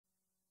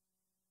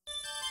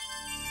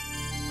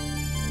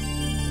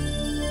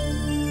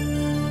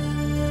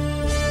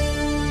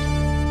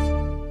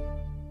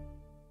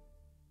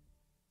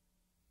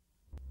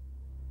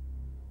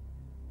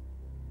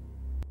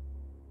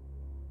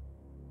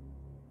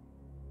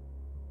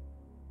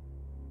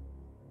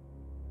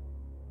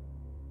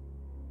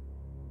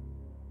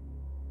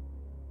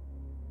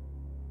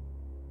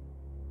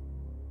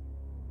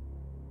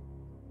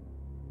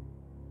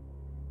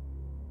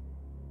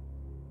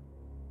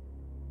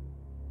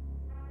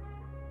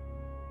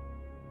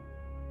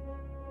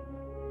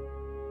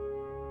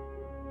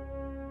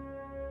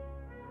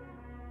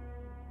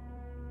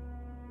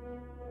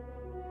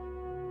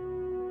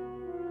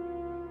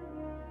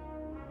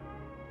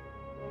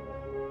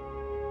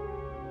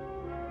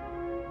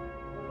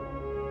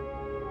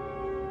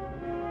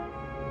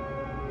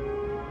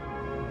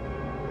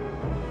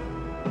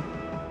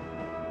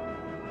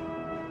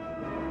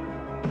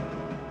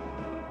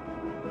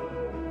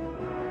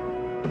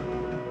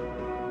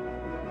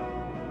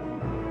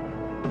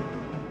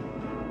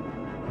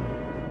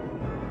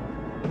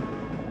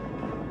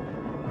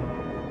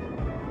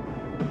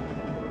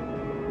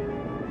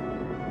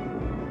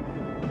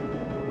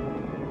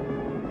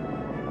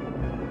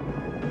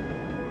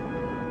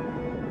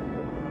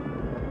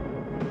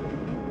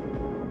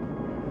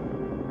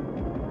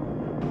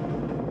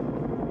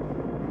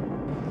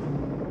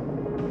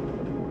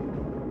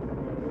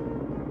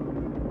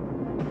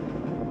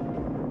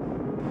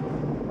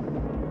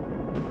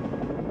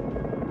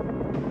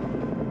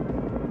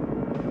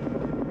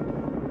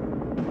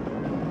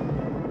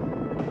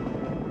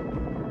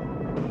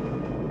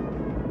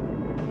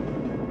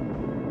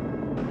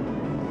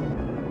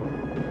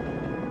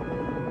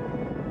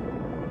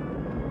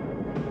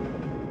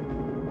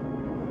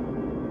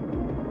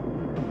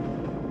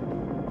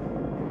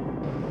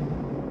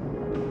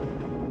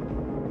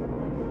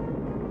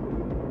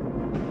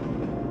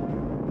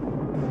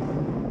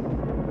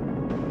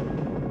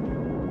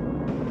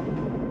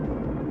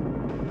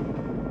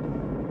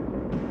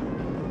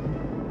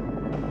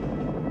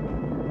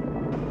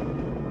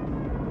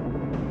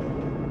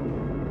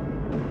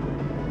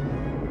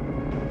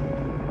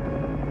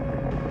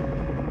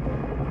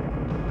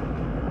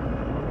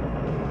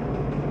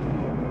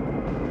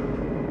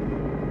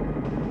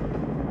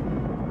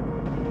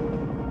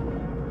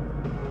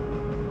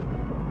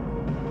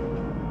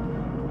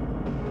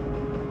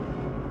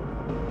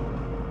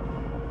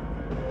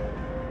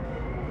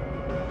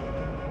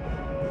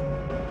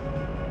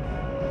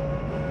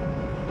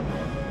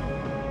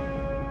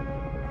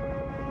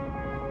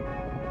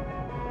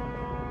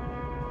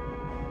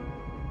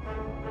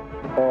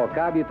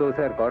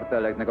kábítószer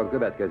kartelleknek a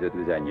következőt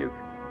üzenjük.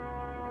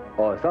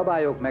 A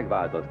szabályok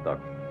megváltoztak.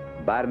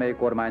 Bármely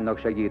kormánynak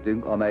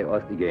segítünk, amely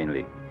azt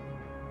igényli.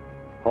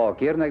 Ha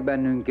kérnek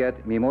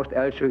bennünket, mi most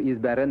első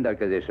ízben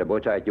rendelkezésre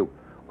bocsátjuk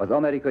az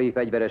amerikai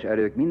fegyveres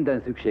erők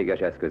minden szükséges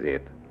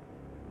eszközét.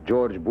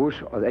 George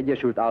Bush, az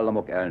Egyesült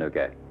Államok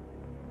elnöke.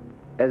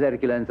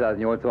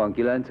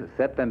 1989.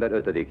 szeptember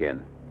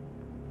 5-én.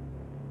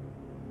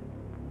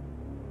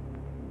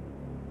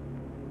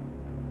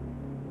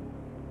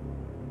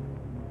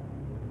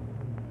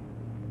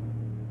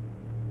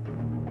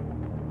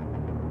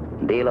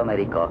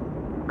 Dél-Amerika,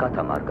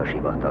 Catamarca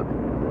sivatag.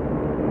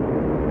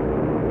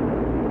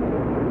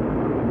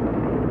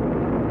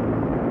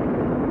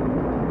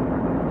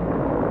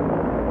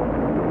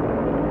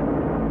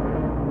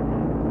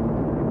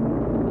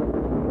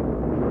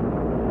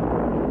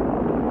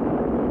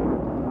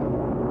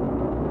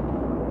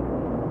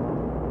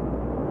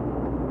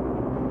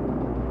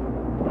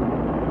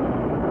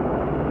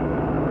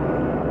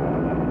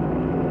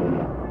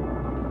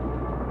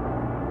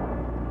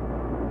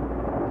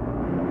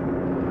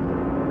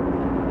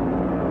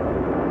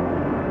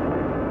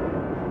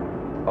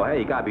 A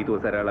helyi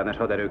kábítószerellenes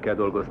haderőkkel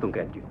dolgoztunk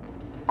együtt.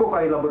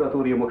 Kokain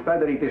laboratóriumok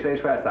felderítése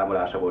és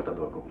felszámolása volt a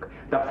dolgunk.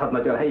 Teljes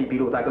hadnaggyal helyi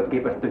pilótákat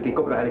képeztünk ki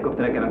Cobra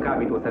helikoptereken a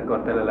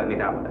kábítószerkartell elleni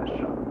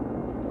támadásra.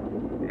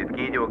 Itt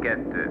Kígyó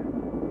 2.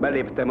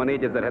 Beléptem a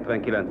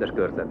 4079-es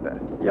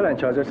körzetbe.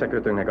 Jelentse az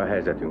összekötőnknek a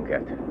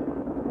helyzetünket.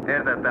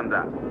 Értettem,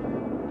 Dám.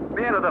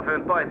 Milyen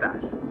odafönt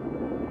pajtás?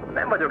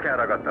 Nem vagyok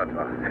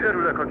elragadtatva.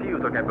 Örülök, ha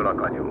kijutok ebből a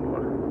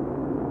kanyonból.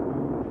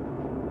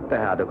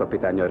 Tehát a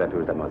kapitánnyal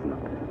repültem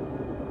aznap.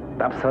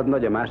 Teljes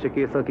hadnagy a másik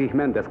északi,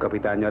 Mendez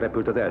kapitánnyal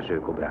repült az első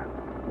Cobrán.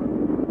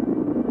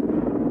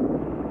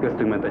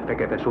 Köztünk ment egy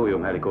fekete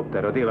sólyom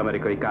helikopter a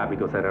dél-amerikai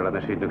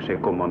kábítószerellenes ügynökség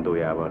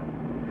kommandójával.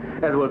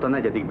 Ez volt a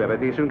 4.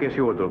 bevetésünk, és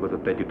jól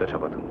dolgozott együtt a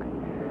csapatunk.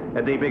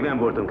 Eddig még nem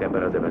voltunk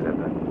ebben az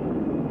övezetben.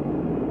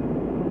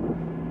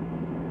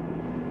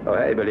 A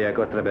helybeliek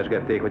azt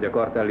rebesgették, hogy a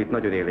kartell itt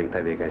nagyon élénk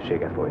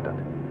tevékenységet folytat.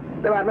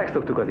 De már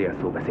megszoktuk az ilyen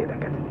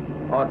szóbeszédeket.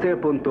 A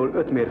célponttól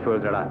 5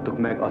 mérföldre láttuk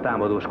meg a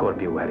támadó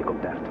Scorpio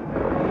helikoptert.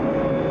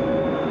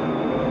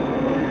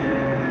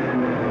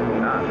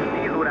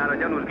 10 órára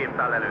gyanús gép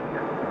száll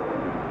előtte.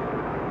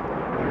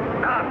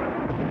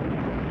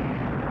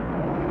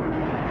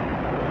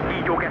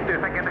 Kígyó 2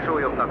 fekete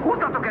sólyomnak.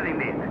 Húzzatok el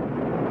innét!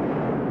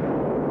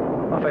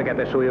 A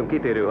fekete sólyom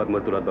kitérő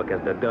hadmozdulatba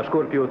kezdett, de a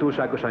Scorpio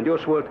túlságosan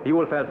gyors volt,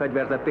 jól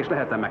felfegyverzett és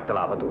nehezen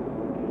megtalálható.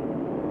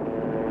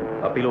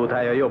 A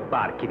pilótája jobb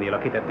bárkinél,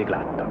 akit eddig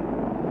láttam.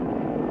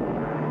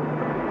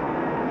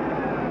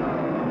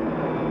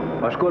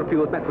 A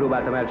Scorpiót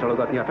megpróbáltam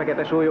elcsalogatni a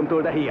fekete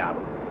sólyomtól, de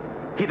hiába.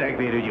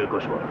 Hidegvérű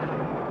gyilkos volt.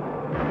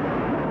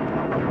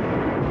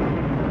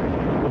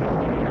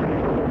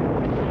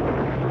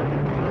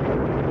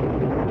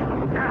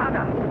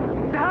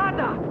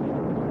 Teáda!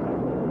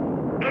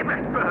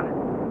 Ébredj föl!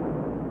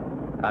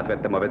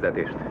 Átvettem a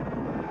vezetést.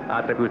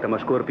 Átrepültem a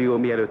Scorpio,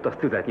 mielőtt az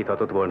tüzet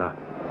nyithatott volna.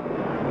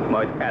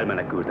 Majd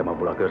elmenekültem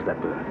abból a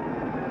körzetből.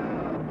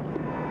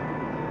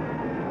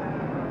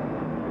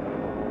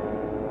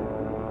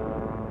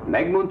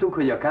 Megmondtuk,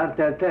 hogy a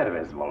kártel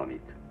tervez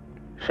valamit.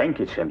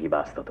 Senkit sem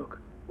hibáztatok.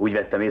 Úgy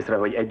vettem észre,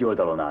 hogy egy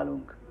oldalon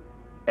állunk.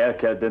 El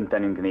kell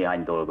döntenünk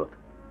néhány dolgot.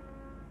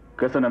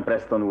 Köszönöm,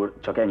 Preston úr,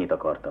 csak ennyit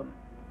akartam.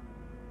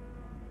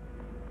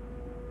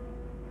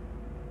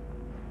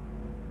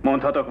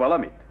 Mondhatok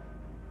valamit?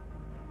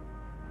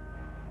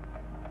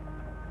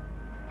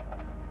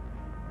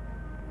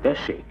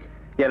 Tessék!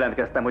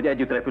 Jelentkeztem, hogy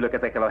együtt repülök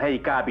ezekkel a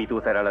helyi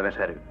kábítószerellenes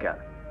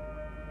erőkkel.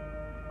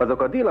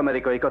 Azok a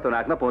dél-amerikai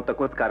katonák naponta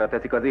kockára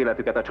teszik az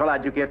életüket a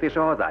családjukért és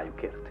a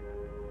hazájukért.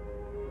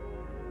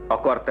 A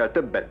kartell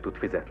többet tud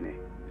fizetni.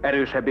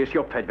 Erősebb és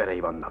jobb fegyverei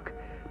vannak.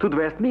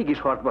 Tudva ezt, mégis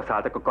harcba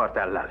szálltak a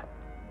kartellel.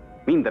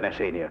 Minden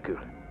esély nélkül.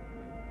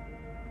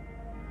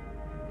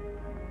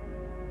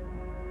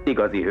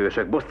 Igazi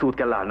hősök, bosszút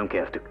kell állnunk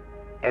értük.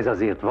 Ez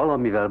azért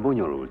valamivel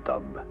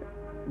bonyolultabb.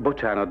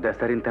 Bocsánat, de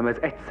szerintem ez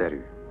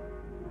egyszerű.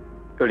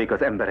 Ölik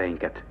az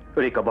embereinket,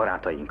 ölik a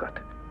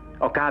barátainkat.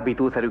 A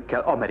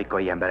kábítószerükkel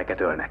amerikai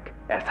embereket ölnek.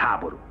 Ez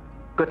háború.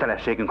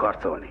 Kötelességünk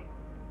harcolni.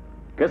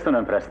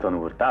 Köszönöm, Preston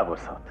úr,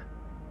 távozhat.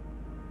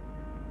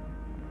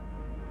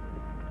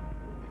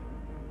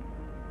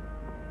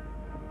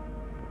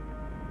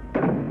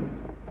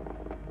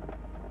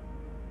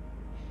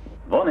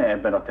 Van-e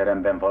ebben a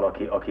teremben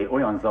valaki, aki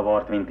olyan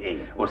zavart, mint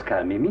én?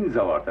 Oszkár, mi mind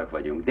zavartak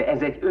vagyunk, de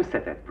ez egy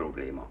összetett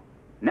probléma.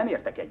 Nem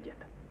értek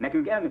egyet.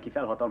 Nekünk elnöki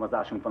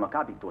felhatalmazásunk van a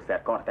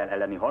kábítószer kartell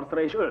elleni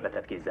harcra, és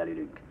ölvetett kézzel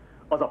ülünk.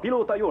 Az a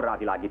pilóta jól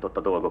rávilágított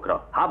a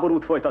dolgokra.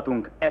 Háborút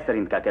folytatunk, ez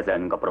szerint kell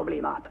kezelnünk a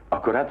problémát.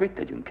 Akkor hát mit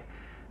tegyünk?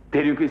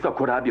 Térjünk vissza a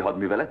korábbi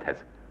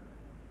hadművelethez?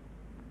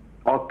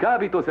 A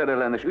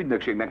kábítószerellenes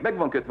ügynökségnek meg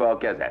van kötve a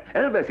keze.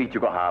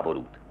 Elveszítjük a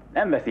háborút.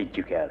 Nem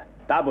veszítjük el.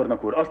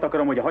 Tábornok úr, azt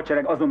akarom, hogy a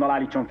hadsereg azonnal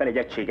állítson fel egy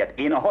egységet.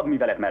 Én a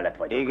hadművelet mellett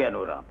vagyok. Igen,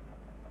 uram.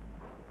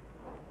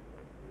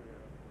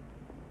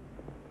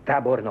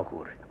 Tábornok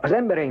úr, az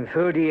embereim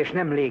földi és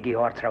nem légi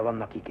harcra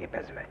vannak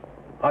kiképezve.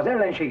 Ha az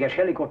ellenséges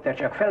helikopter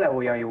csak fele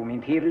olyan jó,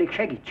 mint hírlik,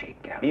 segítség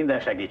kell. Minden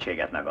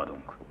segítséget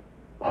megadunk.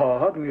 Ha a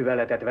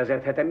hadműveletet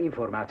vezethetem,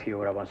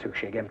 információra van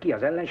szükségem. Ki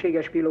az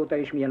ellenséges pilóta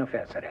és milyen a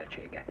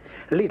felszereltsége.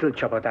 Little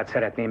csapatát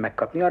szeretném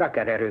megkapni, a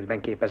Rucker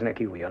erődben képeznek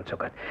ki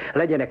újoncokat.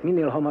 Legyenek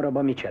minél hamarabb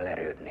a Mitchell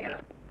erődnél.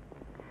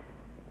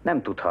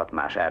 Nem tudhat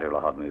más erről a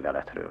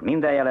hadműveletről.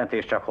 Minden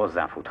jelentés csak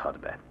hozzám futhat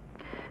be.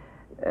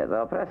 Ez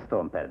a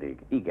Preston pedig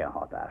igen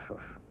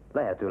hatásos.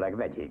 Lehetőleg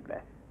vegyék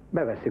be.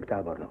 Bevesszük,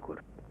 tábornok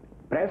úr.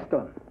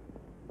 Preston?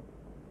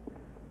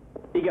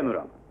 Igen,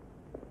 uram.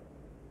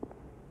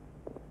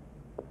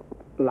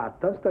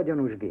 Látta azt a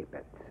gyanús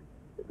gépet?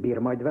 Bír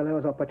majd vele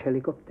az Apache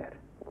helikopter?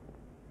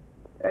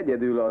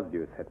 Egyedül az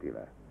győzheti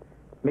le.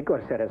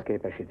 Mikor szerez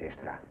képesítést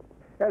rá?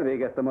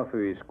 Elvégeztem a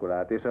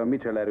főiskolát, és a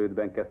Mitchell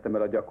erődben kezdtem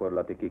el a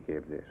gyakorlati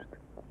kiképzést.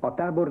 A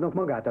tábornok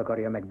magát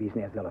akarja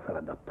megbízni ezzel a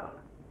feladattal.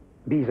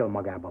 Bízom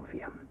magában,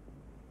 fiam.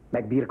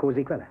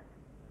 Megbirkózik vele?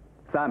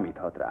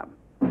 Számíthat rám.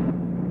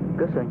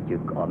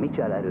 Köszöntjük a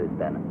Mitchell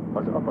erődben,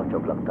 az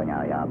apacsok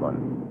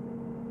laktanyájában.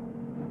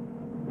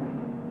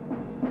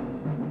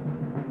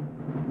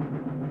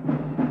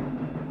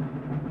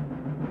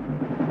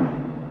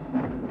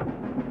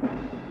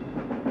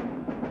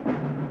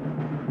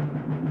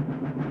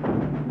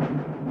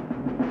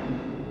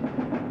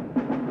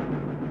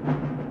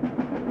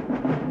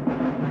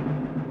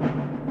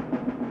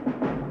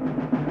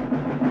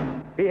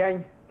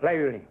 Pihenj,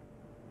 leülni.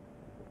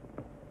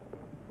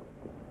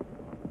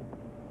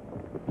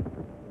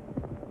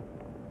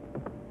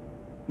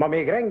 Ma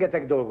még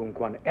rengeteg dolgunk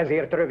van,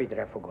 ezért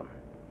rövidre fogom.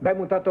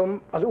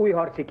 Bemutatom az új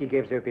harci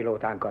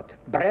kiképzőpilótánkat,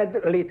 Brad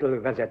Little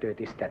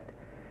vezetőtisztet.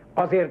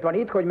 Azért van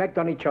itt, hogy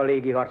megtanítsa a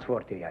légiharc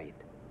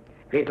fortéjait.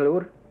 Little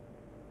úr?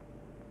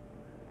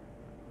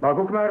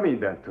 Maguk már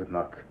mindent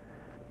tudnak.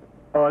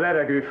 A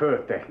levegő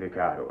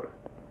földtechnikáról.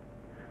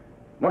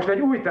 Most egy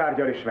új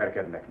tárggyal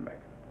ismerkednek meg.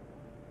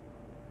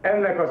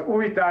 Ennek az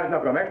új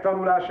tárgynak a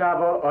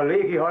megtanulásával a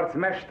légiharc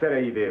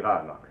mestereivé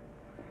válnak.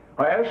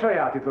 Ha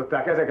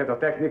elsajátították ezeket a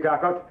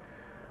technikákat,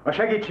 a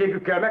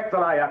segítségükkel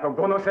megtalálják a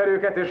gonosz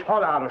erőket és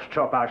halálos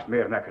csapást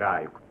mérnek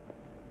rájuk.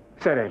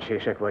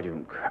 Szerencsések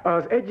vagyunk.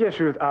 Az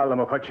Egyesült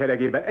Államok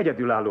hadseregében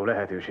egyedülálló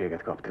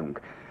lehetőséget kaptunk.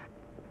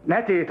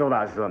 Ne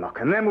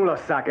tétovázzanak, ne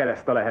mulasszák el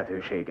ezt a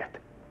lehetőséget.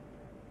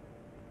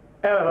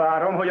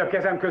 Elvárom, hogy a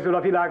kezem közül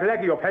a világ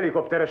legjobb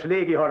helikopteres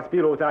légiharc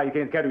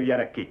pilótáiként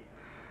kerüljenek ki.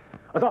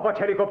 Az Apache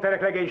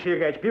helikopterek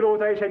legénysége egy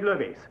pilóta és egy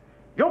lövész.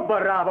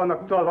 Jobban rá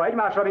vannak utalva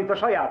egymásra, mint a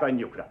saját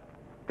anyjukra.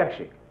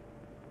 Tessék!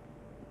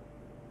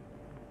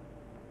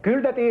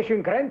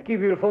 Küldetésünk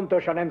rendkívül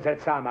fontos a nemzet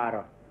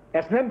számára.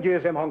 Ezt nem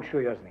győzöm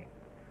hangsúlyozni.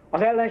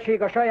 Az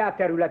ellenség a saját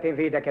területén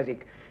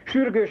védekezik.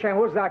 Sürgősen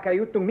hozzá kell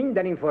jutnunk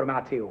minden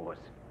információhoz.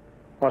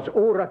 Az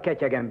óra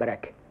ketyeg,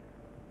 emberek.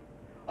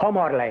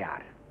 Hamar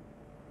lejár.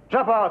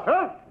 Csapat,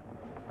 ha?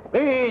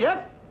 Vigyázz!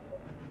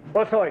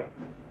 Poszolj!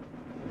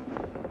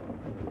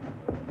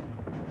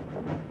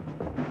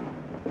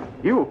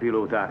 Jó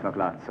pilótáknak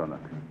látszanak.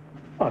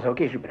 Azok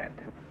is, Brad.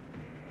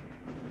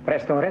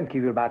 Preston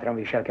rendkívül bátran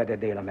viselkedett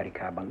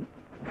Dél-Amerikában.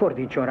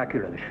 Fordítson rá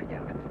különös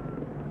figyelmet.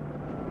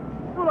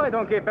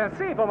 Tulajdonképpen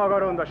szép a maga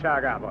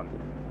rondaságában.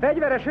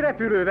 Fegyveres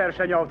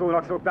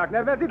repülőversenyautónak szokták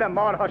nevezni, de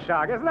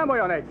marhasság, ez nem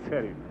olyan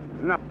egyszerű.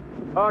 Na,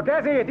 a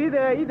kezét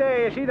ide,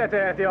 ide és ide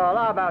teheti, a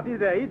lábát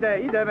ide, ide,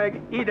 ide, meg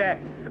ide.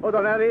 Oda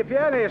ne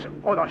lépjen, és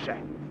oda se.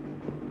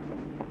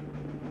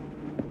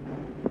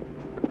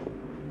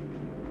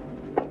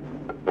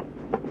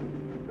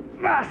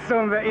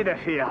 Másszon be ide,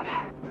 fiam!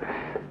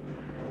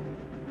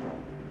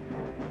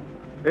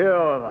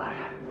 Jól van.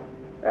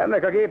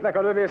 Ennek a gépnek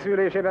a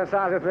lövészülésében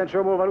 150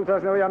 csomóval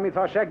utazni olyan,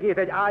 mintha a seggét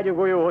egy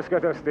ágyúgolyóhoz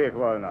kötözték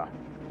volna.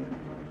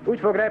 Úgy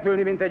fog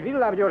repülni, mint egy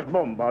villámgyors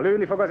bomba.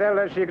 Lőni fog az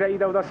ellenségre,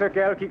 ide-oda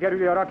szökel,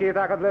 kikerüli a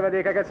rakétákat,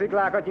 lövedékeket,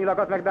 sziklákat,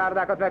 nyilakat, meg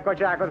dárdákat, meg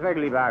kacsákat, meg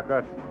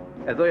libákat.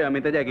 Ez olyan,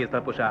 mint egy egész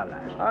napos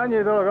állás.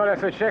 Annyi dolga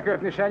lesz, hogy se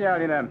kötni, se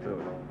nyelni nem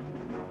tud.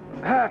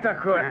 Hát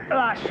akkor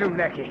lássunk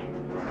neki.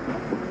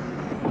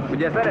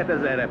 Ugye szeret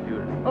ezzel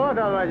repülni?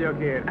 Oda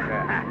vagyok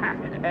érte.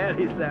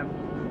 Elhiszem.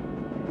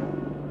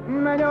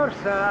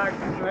 Mennyország,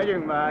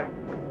 megyünk már.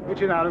 Mit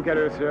csinálunk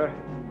először?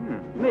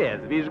 Mi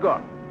ez,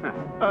 vizsga?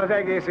 Az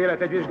egész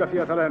élet egy vizsga,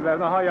 fiatalember.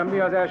 Na halljam, mi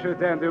az első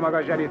teendő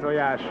maga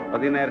zsenitojás?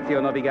 Az inercia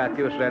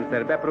navigációs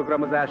rendszer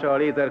beprogramozása, a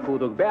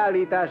lézerkódok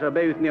beállítása,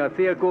 beütni a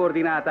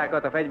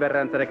célkoordinátákat, a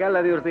fegyverrendszerek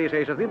ellenőrzése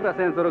és az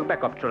infraszenzorok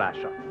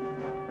bekapcsolása.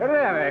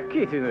 Remek,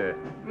 kitűnő.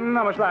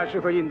 Na most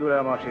lássuk, hogy indul-e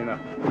a masina.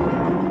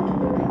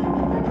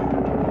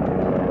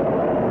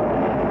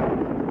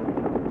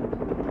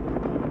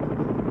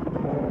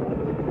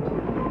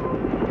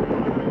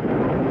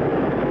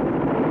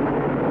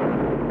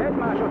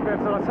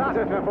 Másodperc alatt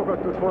 150 fokot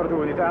tud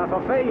fordulni, tehát ha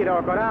fejére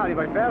akar állni,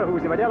 vagy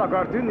felhúzni, vagy el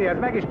akar tűnni, ez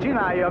meg is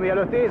csinálja,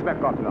 mielőtt észbe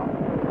kapna.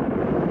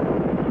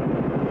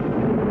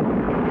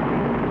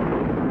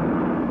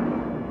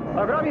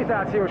 A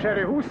gravitációs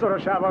erő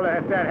 20-szorosával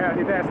lehet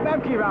terhelni, de ezt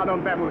nem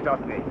kívánom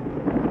bemutatni.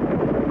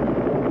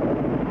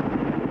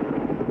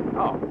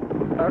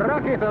 A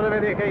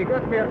rakétalövedékeik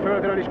 5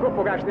 mérföldről is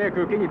kopogás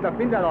nélkül kinyitnak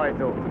minden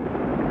ajtót.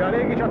 De a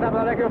légicsatában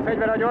a legjobb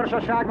fegyver a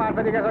gyorsaság, már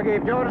pedig ez a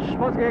gép gyors,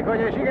 mozgékony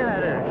és igen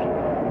erős.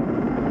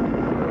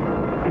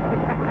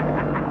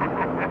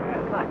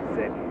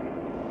 Nagyszerű.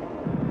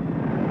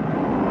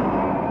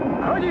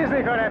 Hogy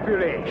ízlik a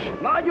repülés?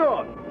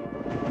 Nagyon!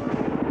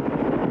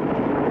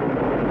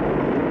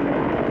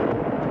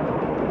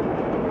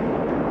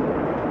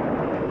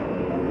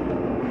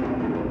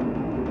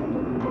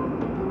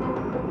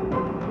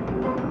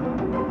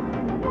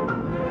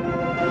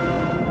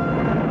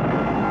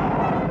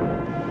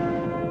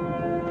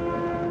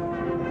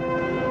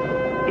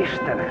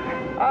 Istenem!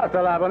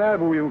 Általában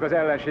elbújunk az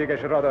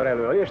ellenséges radar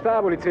elől, és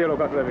távoli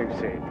célokat lövünk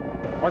szét.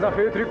 Az a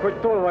fő trükk, hogy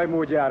tolvaj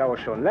módjára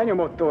oson,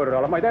 lenyomott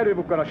torral, majd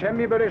előbukkan a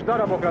semmiből, és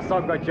darabokra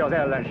szaggatja az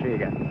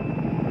ellenséget.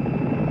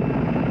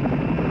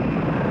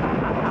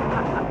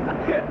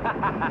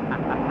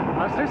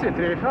 Azt hiszi,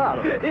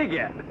 tréfálok?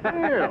 Igen!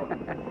 Jó.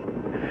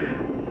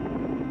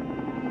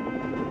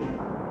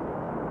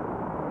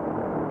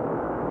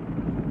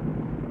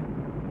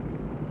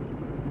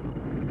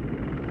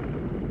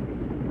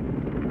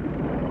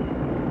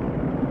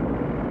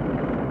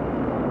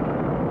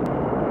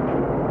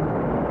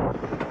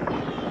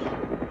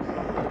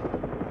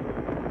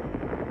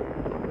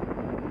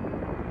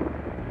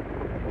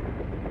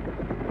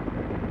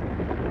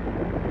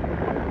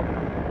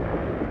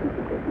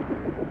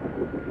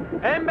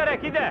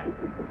 Emberek, ide!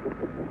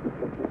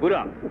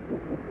 Uram,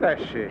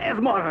 Tessék. Ez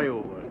marha jó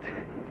volt.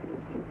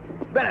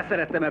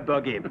 Beleszerettem ebbe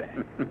a gépbe.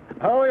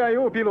 Ha olyan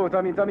jó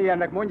pilóta, mint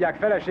amilyennek mondják,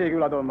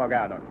 feleségül adom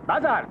magának.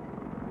 Bazár!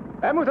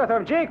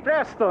 Bemutatom Jake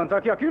Prestont,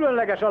 aki a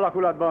különleges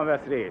alakulatban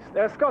vesz részt.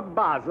 Ez Scott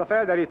Buzz, a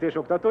felderítés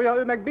oktatója,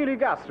 ő meg Billy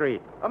Guthrie,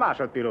 a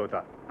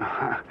másodpilóta.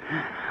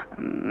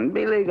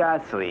 Billy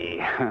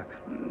Guthrie.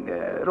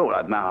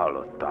 Rólad már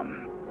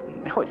hallottam.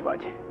 Hogy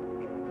vagy?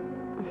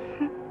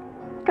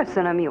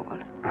 Köszönöm, jól.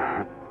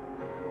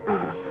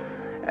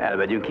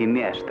 Elmegyünk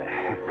inni este?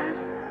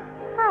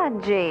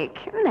 Hát, Jake,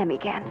 nem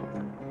igen.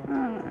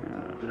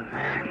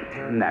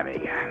 Nem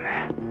igen.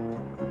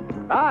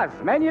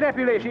 Buzz, mennyi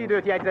repülési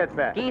időt jegyzett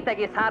be?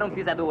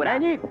 2,3 órát.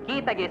 Mennyit?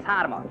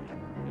 2,3-at.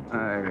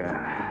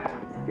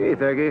 Igen.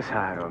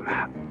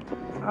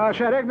 2,3. A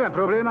seregben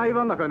problémái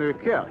vannak a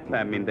nőkkel?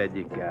 Nem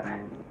mindegyikkel.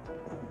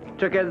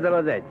 Csak ezzel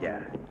az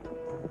eggyel.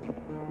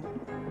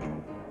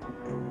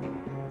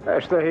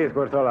 Este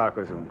 7-kor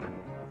találkozunk.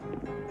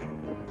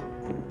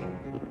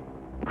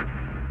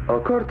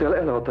 A kartel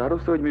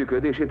elhatározta, hogy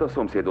működését a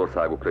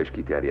szomszédországokra is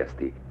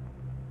kiterjeszti.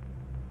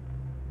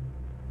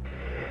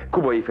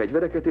 Kubai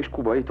fegyvereket és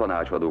kubai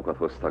tanácsadókat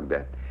hoztak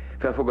be.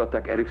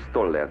 Felfogadták Eric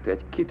Stollert,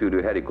 egy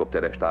kitűnő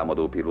helikopteres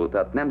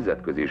támadópilótát,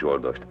 nemzetközi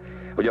zsoldost,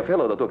 hogy a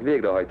feladatok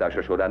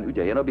végrehajtása során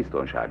ügyeljen a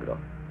biztonságra.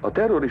 A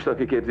terrorista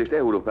kiképzést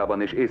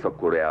Európában és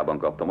Észak-Koreában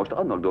kapta, most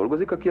annak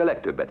dolgozik, aki a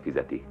legtöbbet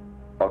fizeti.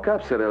 A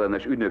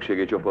kábszerellenes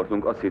ügynökségi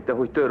csoportunk azt hitte,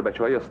 hogy törbe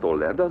csalja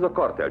Stoller, de az a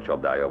kartel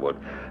csapdája volt.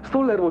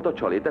 Stoller volt a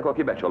csalétek,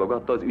 aki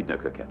becsalogatta az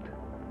ügynököket.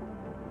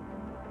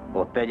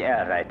 Ott egy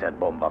elrejtett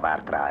bomba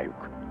várt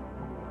rájuk.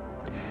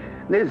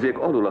 Nézzék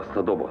alul azt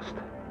a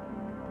dobozt.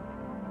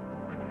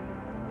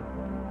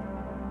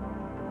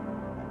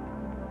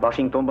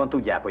 Washingtonban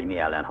tudják, hogy mi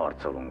ellen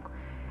harcolunk.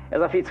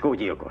 Ez a fickó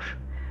gyilkos.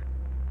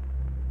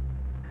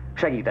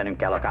 Segítenünk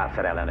kell a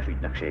kábszerellenes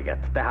ügynökséget,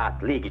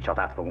 tehát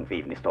légicsatát fogunk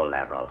vívni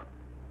Stollerral.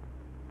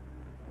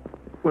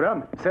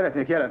 Uram,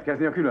 szeretnék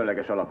jelentkezni a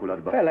különleges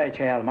alakulatba.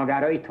 Felejtse el,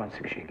 magára itt van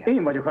szüksége.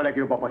 Én vagyok a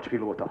legjobb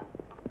apacspilóta.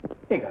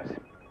 Igaz.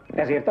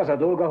 Ezért az a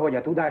dolga, hogy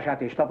a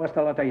tudását és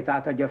tapasztalatait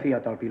átadja a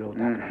fiatal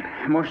pilótáknak.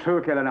 Most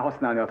föl kellene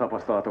használni a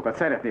tapasztalatokat.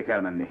 Szeretnék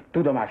elmenni.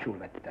 Tudomásul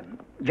vettem.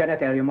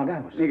 Janet eljön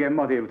magához? Igen,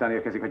 ma délután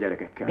érkezik a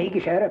gyerekekkel.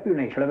 Mégis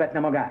elrepülne és lövetne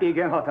magát?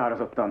 Igen,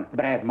 határozottan.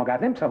 Brad, magát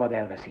nem szabad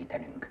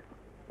elveszítenünk.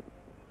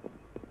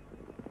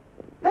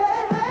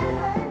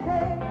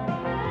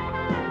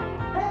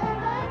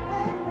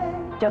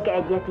 Csak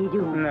egyet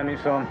ígyunk. Nem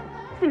iszom.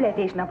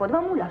 Születésnapod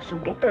van,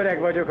 mulassunk egy. Öreg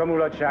vagyok a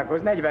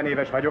mulatsághoz, 40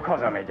 éves vagyok,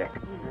 hazamegyek.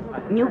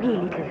 Nyugi,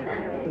 Little.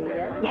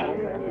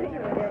 Gyere.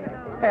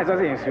 Ez az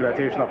én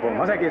születésnapom.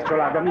 Az egész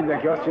családban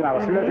mindenki azt csinál a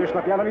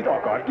születésnapján, amit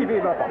akar,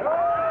 kivéve a papa.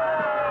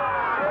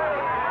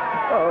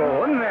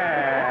 Ó, ne!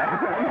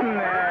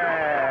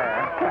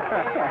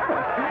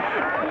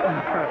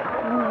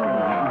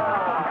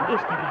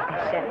 Isten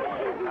éltessen.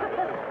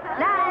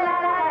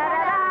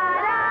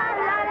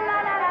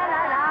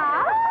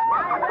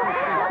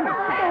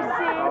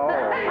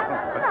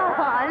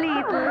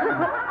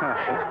 Little.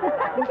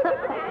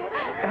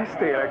 Ez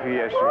tényleg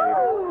hülyeség.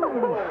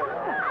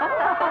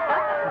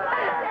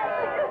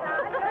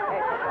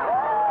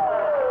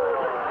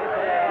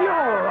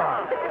 Jól van.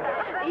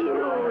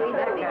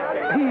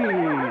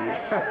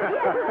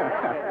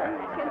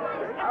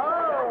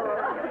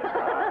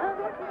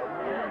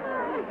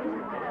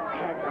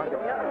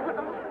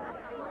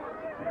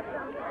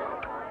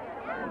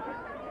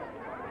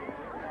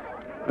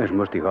 És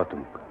most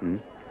ihatunk.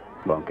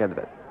 Van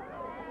kedved?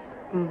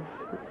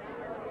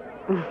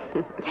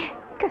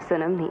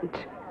 Köszönöm,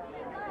 nincs.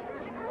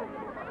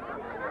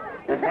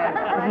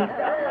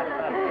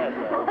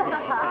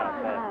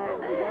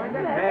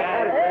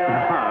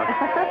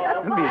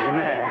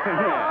 Bizony.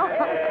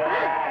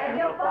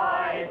 legjobb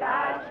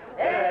fajtás,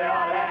 ő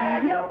a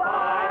legjobb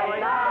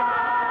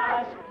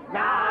fajtás,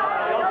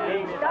 nála jobb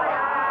nincs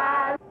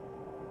talán.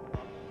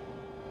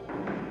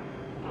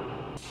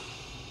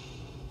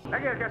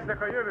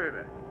 Megérkeztek a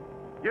jövőbe.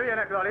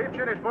 Jöjjenek le a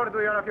lépcsőn és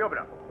forduljanak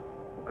jobbra.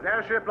 Az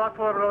első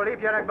platformról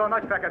lépjenek be a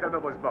nagy fekete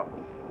dobozba.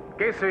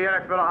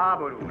 Készüljenek fel a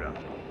háborúra.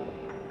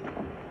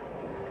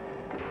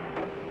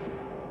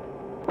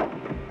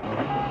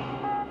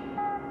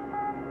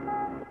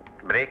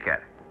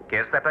 Breaker,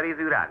 kérsz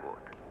peperizű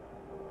rágót?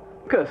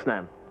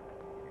 Köszönöm.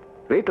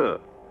 Little?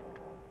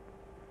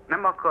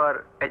 Nem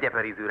akar egy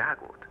eperizű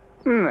rágót?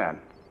 Nem.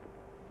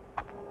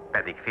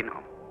 Pedig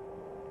finom.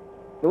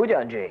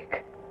 Ugyan,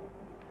 Jake.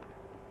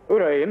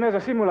 Uraim, ez a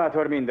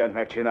szimulátor mindent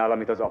megcsinál,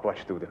 amit az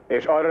apacs tud.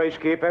 És arra is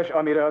képes,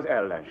 amire az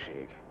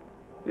ellenség.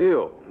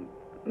 Jó,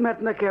 mert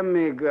nekem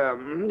még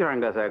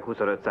rengeteg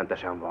 25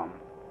 centesen van.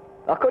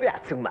 Akkor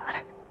játsszunk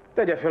már.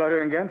 Tegye fel a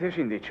röntgent és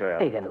indítsa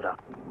el. Igen, uram.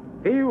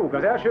 Fiúk,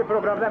 az első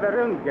program neve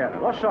röntgen.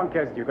 Lassan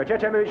kezdjük. A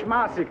csecsemő is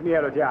mászik,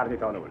 mielőtt járni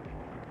tanul.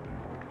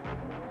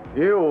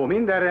 Jó,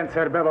 minden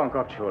rendszer be van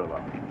kapcsolva.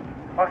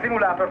 A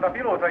szimulátort a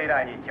pilóta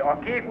irányítja. A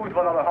kék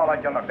útvonalon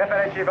haladjanak. Ne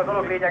felejtsék, a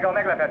dolog lényege a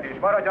meglepetés.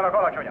 Maradjanak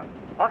alacsonyan.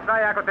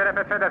 Használják a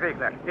terepet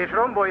fedezéknek, és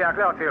rombolják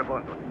le a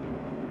célpontot.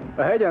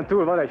 A hegyen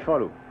túl van egy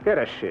falu.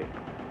 Keressék.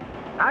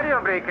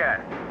 Álljon,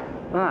 Breaker!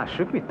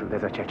 Lássuk, mit tud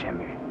ez a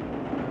csecsemő.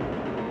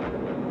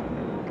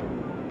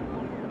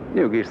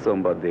 Nyugis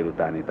szombat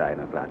délutáni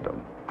tájnak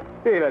látom.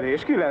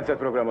 Éledés, 9-et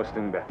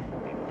programoztunk be.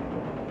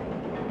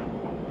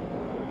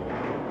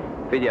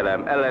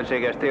 Figyelem,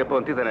 ellenséges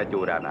célpont 11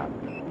 óránál.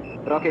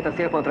 Rakéta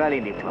célpontra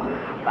elindítva.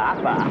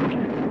 Pápá!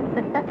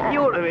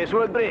 Jó lövés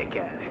volt,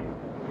 Breaker.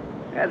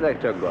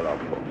 Ezek csak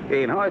galambok.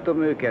 Én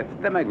hajtom őket,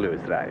 te meg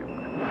lősz rájuk.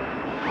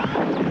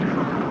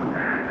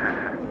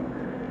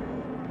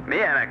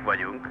 Milyenek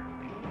vagyunk?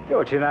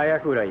 Jól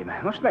csinálják, uraim.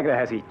 Most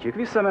megnehezítjük.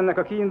 Visszamennek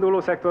a kiinduló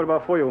szektorba a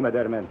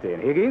folyómeder mentén.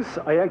 Higgins,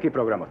 a Yankee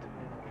programot.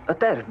 A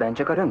tervben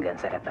csak a röntgen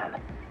szerepel.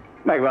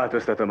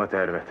 Megváltoztatom a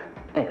tervet.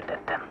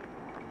 Értettem.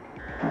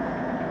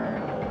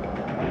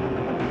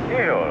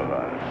 Jól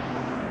van.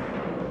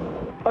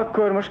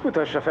 Akkor most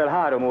kutassa fel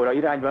 3 óra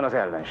irányban az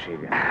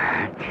ellenséget.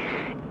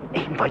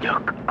 Én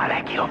vagyok a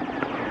legjobb.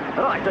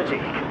 Rajta,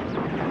 Jake.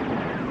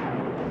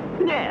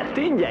 Nyert,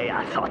 ingyen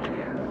játszhat.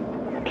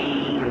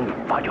 Én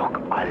vagyok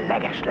a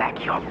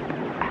legjobb.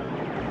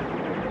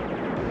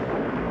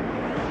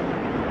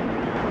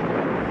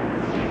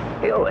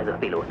 Jó ez a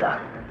pilóta.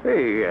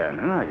 Igen,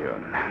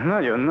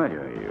 nagyon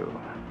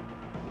jó.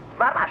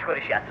 Már máskor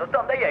is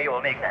játszottam, de ilyen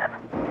jól még nem.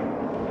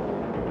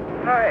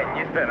 Na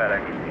ennyit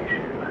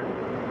bemelegítésül.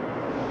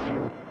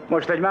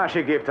 Most egy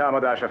másik gép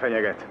támadása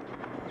fenyeget.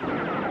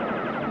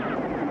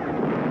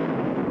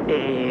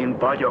 Én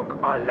vagyok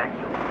a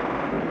legjobb.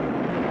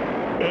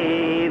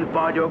 Én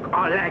vagyok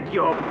a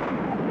legjobb.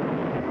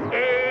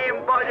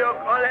 Én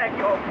vagyok a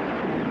legjobb.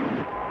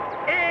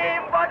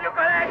 Én vagyok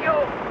a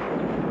legjobb.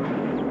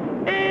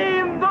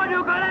 Én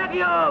vagyok a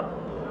legjobb.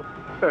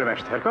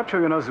 Őrmester,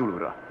 kapcsoljon a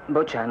Zulura.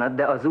 Bocsánat,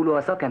 de a Zulu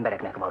a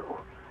szakembereknek való.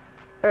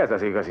 Ez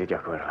az igazi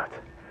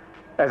gyakorlat.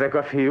 Ezek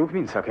a fiúk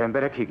mind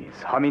szakemberek,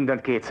 Higgins. Ha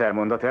mindent kétszer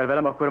mondat el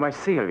velem, akkor majd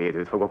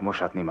szélvédőt fogok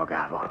mosatni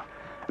magával.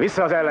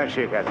 Vissza az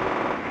ellenséghez!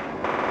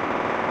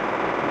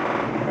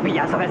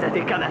 Vigyázz a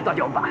vezetékkel, mert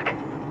agyonvág.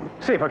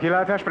 Szép a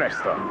kilátás,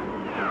 Preston.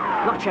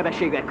 Nagy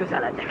sebességgel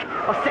közelednek.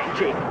 A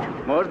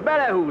szentséget. Most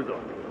belehúzom.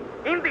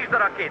 Indítsd a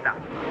rakétát!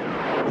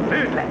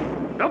 Főzd le!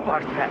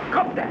 Dobasd fel!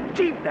 Kapd el!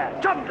 Csípd el!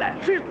 Csapd le!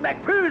 Süsd meg!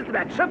 Főzd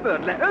meg!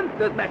 Söpörd le!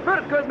 Öntöd meg!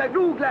 Pörköld meg!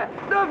 Rúgd le!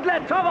 Dögd le!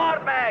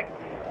 Csavard meg!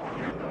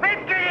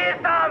 Mit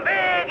kiírtam?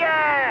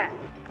 Vége!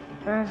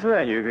 Ez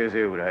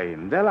lenyűgöző,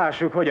 uraim, de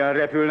lássuk, hogyan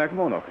repülnek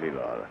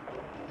monoklillal.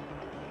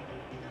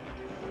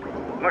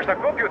 Most a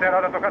komputer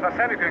adatokat a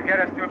szemükön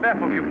keresztül be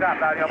fogjuk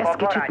táplálni abba a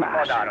parányi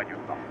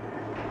madáragyukba.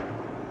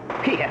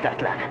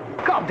 Hihetetlen!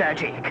 Kapd el,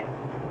 Jake!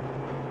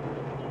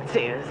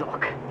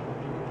 Célzok!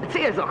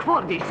 Célzok,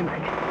 fordítsd meg!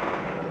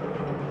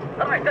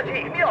 Rajta,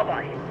 Jake, mi a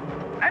baj?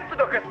 Nem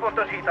tudok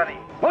összpontosítani.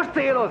 Most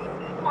céloz!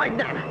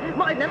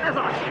 Majdnem ez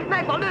az!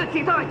 Megvan, lőtt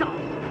itt rajta!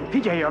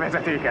 Figyelj a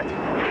vezetéket!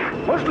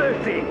 Most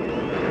lőtt itt!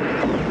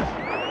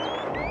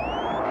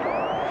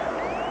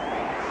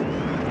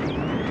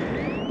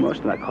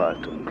 Most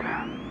meghaltunk.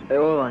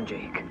 Jól van,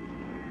 Jake.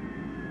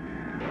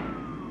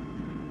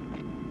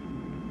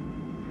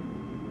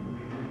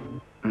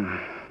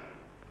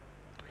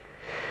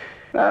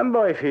 Nem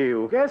baj,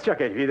 fiúk, ez csak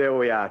egy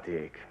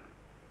videójáték.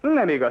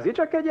 Nem igazi,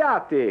 csak egy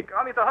játék,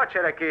 amit a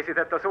hadsereg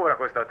készített a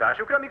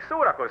szórakoztatásukra, míg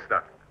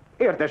szórakoztak.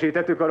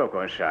 Értesítettük a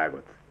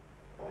rokonságot.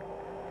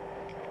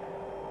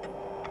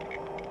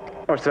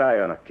 Most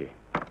szálljanak ki.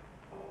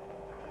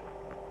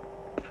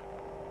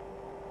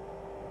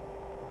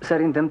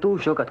 Szerintem túl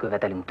sokat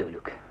követelünk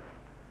tőlük.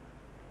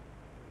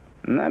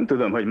 Nem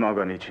tudom, hogy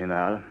maga mit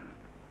csinál,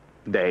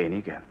 de én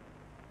igen.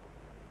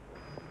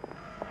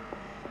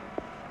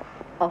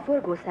 A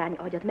forgószárny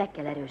agyat meg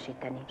kell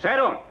erősíteni.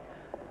 Sharon!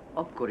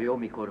 Akkor jó,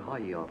 mikor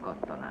hallja a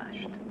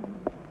kattanást.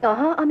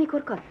 Aha,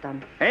 amikor kattam.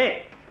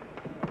 Hé!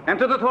 Nem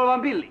tudod, hol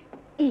van Billy?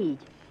 Így.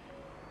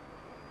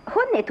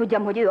 Honnét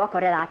tudjam, hogy ő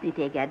akar ellátni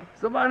téged?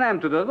 Szóval nem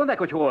tudod, mondd meg,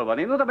 hogy hol van.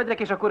 Én oda megyek,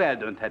 és akkor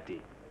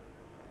eldöntheti.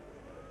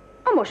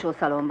 A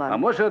mosószalonban. A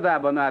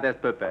mosodában? Hát ez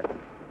pöpe.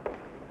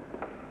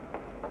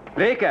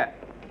 Réke?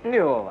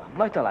 Jó van,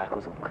 majd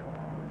találkozunk.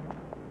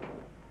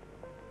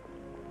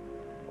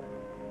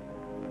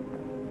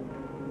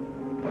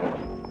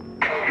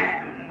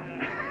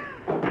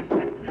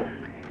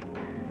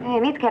 Hé,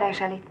 mit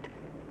keresel itt?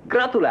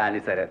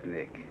 Gratulálni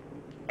szeretnék.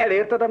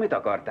 Elérted, amit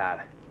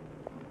akartál.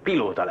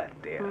 Pilóta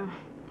lettél.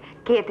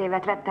 2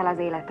 évet vett el az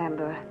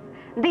életemből.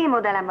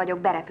 D-modellem vagyok,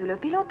 berepülő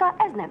pilóta,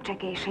 ez nem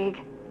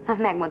csekéség.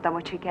 Megmondtam,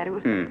 hogy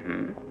sikerül.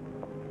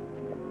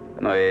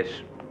 Na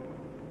és...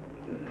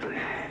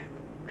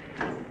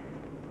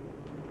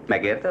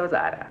 megérte az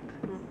árát?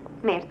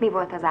 Miért? Mi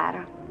volt az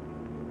ára?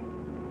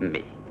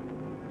 Mi?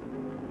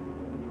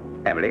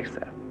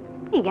 Emlékszel?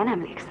 Igen,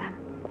 emlékszem.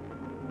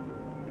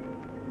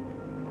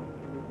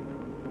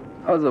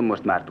 Azon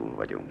most már túl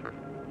vagyunk.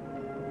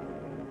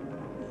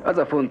 Az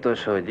a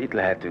fontos, hogy itt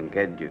lehetünk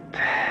együtt.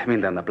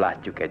 Minden nap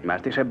látjuk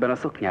egymást, és ebben a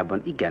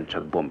szoknyában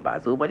igencsak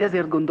bombázó vagy,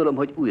 ezért gondolom,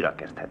 hogy újra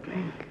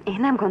kezdhetnénk. Én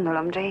nem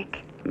gondolom, Jake.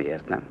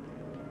 Miért nem?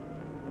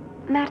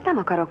 Mert nem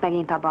akarok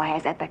megint abba a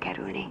helyzetbe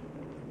kerülni.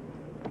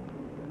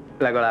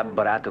 Legalább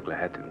barátok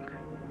lehetünk.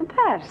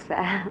 Persze.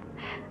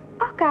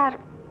 Akár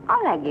a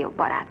legjobb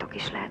barátok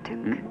is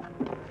lehetünk.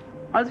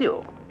 Az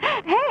jó.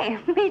 Hé,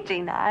 mit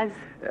csinálsz?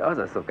 Az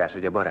a szokás,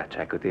 hogy a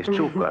barátságkötés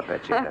csókkal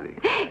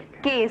pecsételik.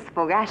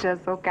 Készfogás a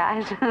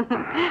szokás.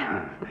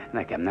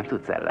 Nekem nem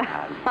tudsz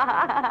ellenállni.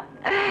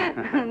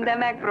 De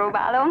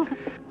megpróbálom.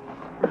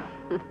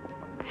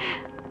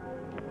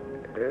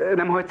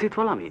 Nem hagysz itt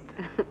valamit?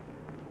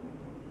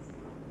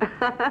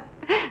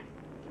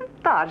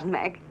 Tartsd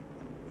meg.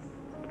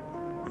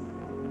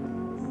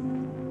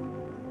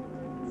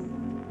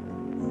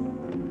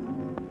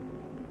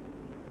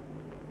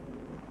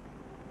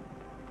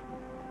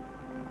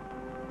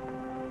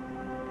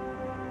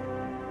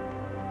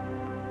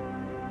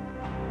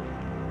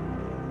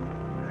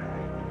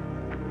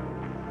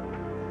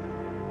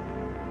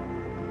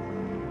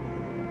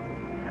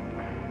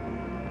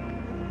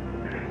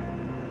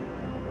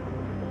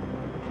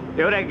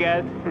 Jó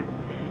reggelt!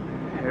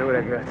 Jó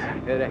reggelt!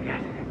 Jó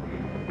reggelt!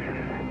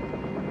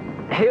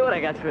 Jó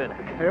reggelt, főnök!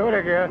 Jó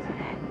reggelt!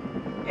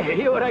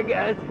 Jó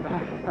reggelt!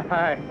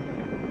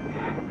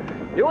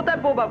 Jó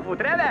tempóban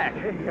fut, remek!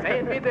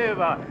 Szép idő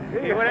van!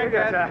 Jó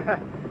reggelt!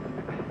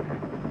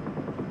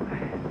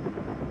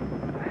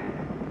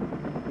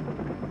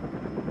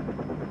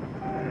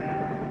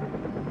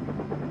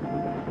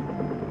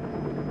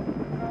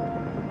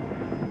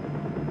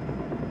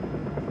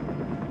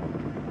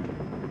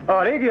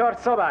 A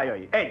légiharc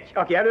szabályai. 1.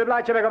 Aki előbb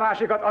látja meg a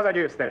másikat, az a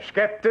győztes.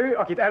 2.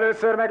 Akit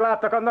először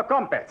megláttak, annak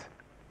kampec.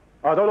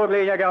 A dolog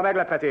lényege a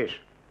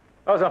meglepetés.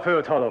 Az a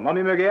földhalom,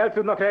 ami mögé el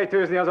tudnak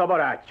rejtőzni, az a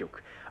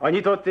barátjuk. A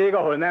nyitott ég,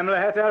 ahol nem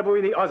lehet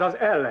elbújni, az az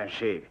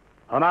ellenség.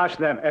 Ha más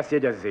nem, ezt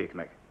jegyezzék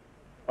meg.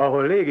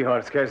 Ahol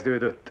légiharc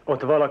kezdődött,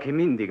 ott valaki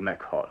mindig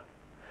meghal.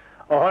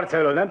 A harc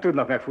elől nem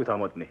tudnak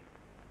megfutamodni.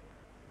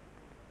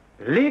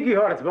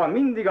 Légiharcban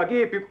mindig a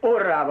gépük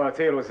orrával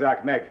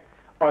célozzák meg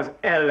az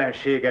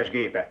ellenséges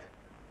gépet.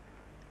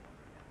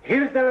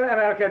 Hirtelen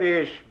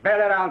emelkedés,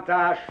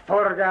 belerántás,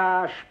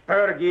 forgás,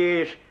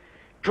 pörgés,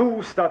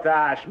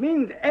 csúsztatás,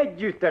 mind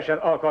együttesen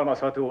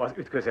alkalmazható az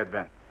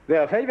ütközetben. De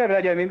a fegyver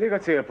legyen mindig a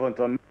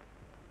célponton.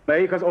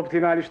 Melyik az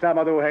optimális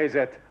támadó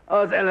helyzet?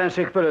 Az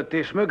ellenség fölött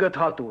és mögött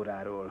 6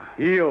 óráról.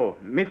 Jó,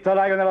 mit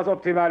találjon el az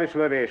optimális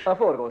lövés? A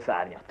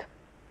forgószárnyat.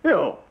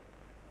 Jó.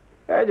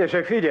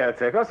 Egyesek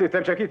figyeltek, azt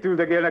hittem csak itt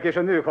üldögélnek és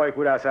a nők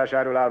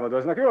hajkurászásáról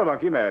álmodoznak. Jól van,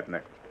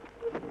 kimehetnek.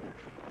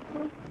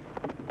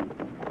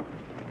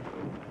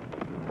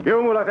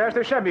 Jó mulatást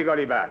és semmi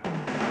galibát!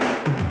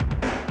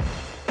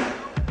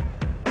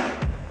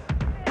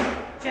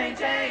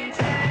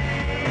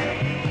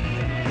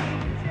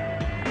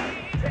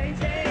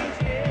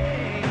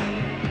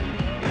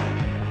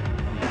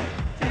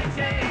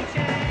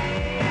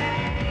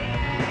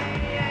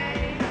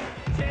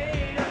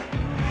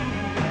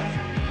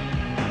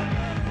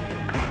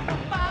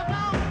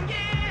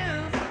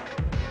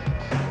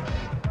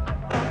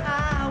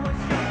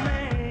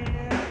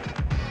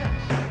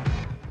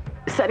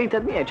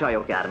 Szerinted milyen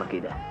csajok járnak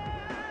ide?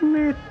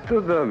 Mit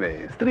tudom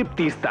én?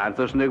 Striptease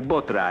táncos nők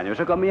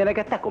botrányosak,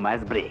 amilyeneket te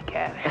komálsz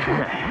Breaker.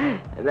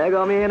 Meg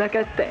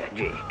amilyeneket te,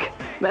 Jake.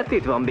 Mert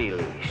itt van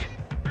Billy is.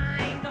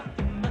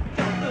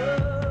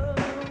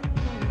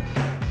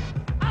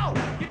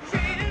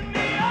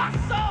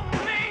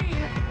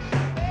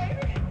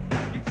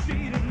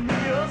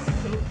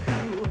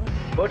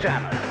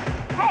 Bocsánat.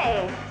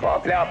 Hé!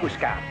 Fogd le a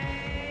puskám.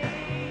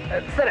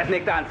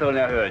 Szeretnék táncolni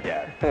a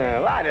hölgyel.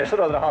 Várj a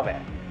sorodra, haver.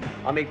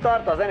 Amíg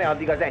tart a zene,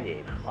 addig az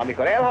enyém.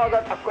 Amikor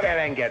elhallgat, akkor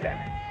elengedem.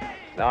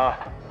 Na,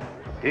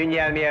 tűnj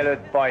el,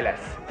 mielőtt baj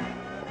lesz.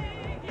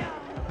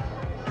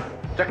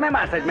 Csak nem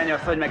állsz egy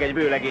mennyasszony meg egy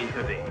bőlegény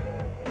közé.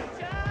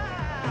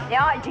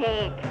 Jaj,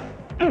 Jake!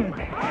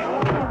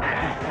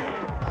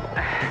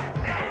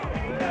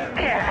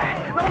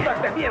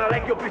 Mondtak, te Milyen a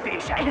legjobb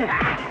ütése?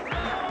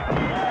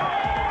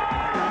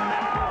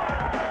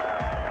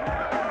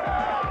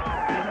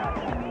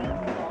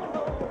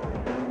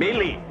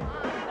 Billy!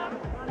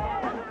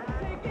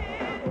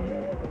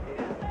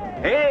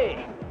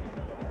 Hé!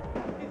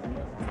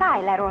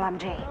 Szállj le rólam,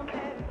 Jake.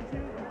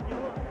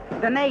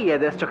 De ne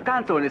ijed, ezt csak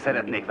táncolni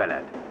szeretnék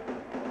veled.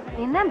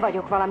 Én nem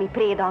vagyok valami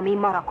préda, amin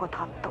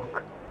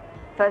marakodhattok.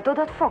 Föl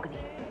tudod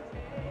fogni?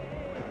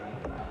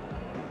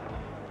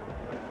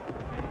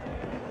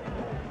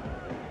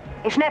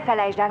 És ne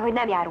felejtsd el, hogy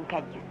nem járunk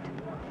együtt.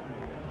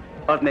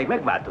 Az még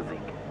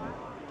megváltozik.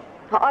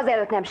 Ha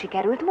azelőtt nem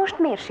sikerült, most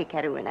miért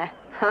sikerülne?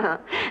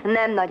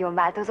 Nem nagyon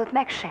változott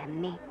meg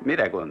semmi.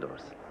 Mire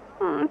gondolsz?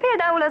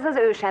 Például az az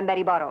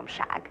ősemberi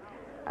baromság.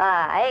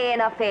 Én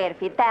a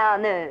férfi, te a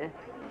nő.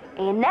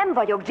 Én nem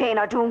vagyok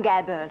Jane a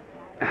dzsungelből.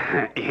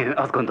 Én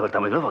azt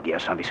gondoltam, hogy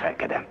lovagiasan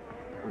viselkedem.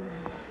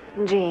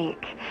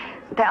 Jake,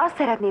 te azt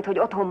szeretnéd, hogy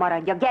otthon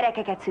maradjak,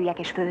 gyerekeket szüljek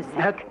és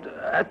főzzek.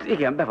 Hát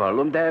igen,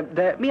 bevallom,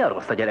 de mi a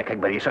rossz a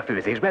gyerekekben és a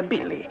főzésben,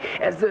 Billy?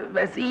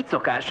 Ez így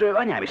szokás,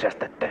 anyám is ezt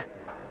tette.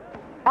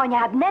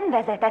 Anyád nem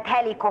vezetett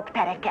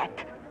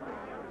helikoptereket.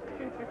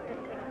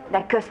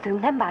 De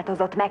köztünk nem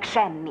változott meg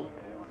semmi.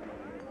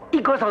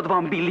 Igazad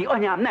van, Billy,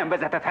 anyám nem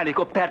vezetett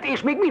helikoptert,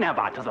 és még mi nem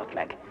változott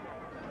meg.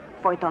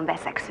 Folyton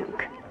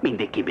veszekszünk.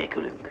 Mindig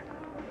kibékülünk.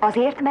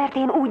 Azért, mert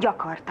én úgy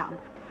akartam.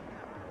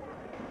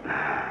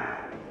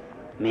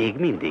 Még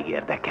mindig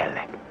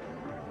érdekellek.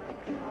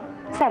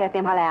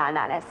 Szeretném, ha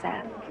leállnál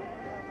ezzel.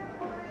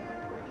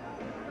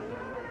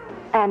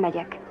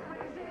 Elmegyek.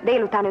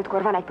 Délután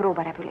 5-kor van egy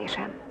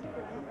próbarepülésem.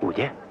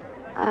 Ugye?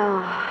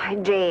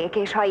 Jake,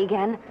 és ha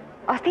igen,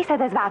 azt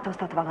hiszed, ez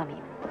változtat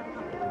valami?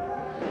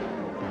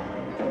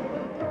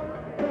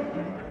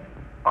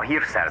 A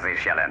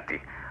hírszerzés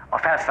jelenti. A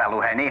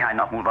felszállóhely néhány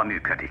nap múlva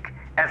működik.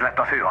 Ez lett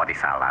a fő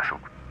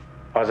hadiszállásuk.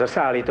 Az a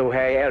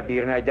szállítóhely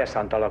elbírna egy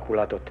deszant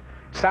alakulatot.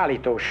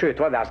 Szállító, sőt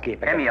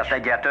vadászgépeket. Emiatt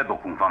egyel több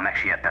okunk van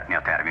megsiettetni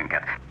a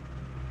tervünket.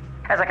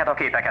 Ezeket a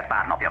képeket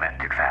pár napja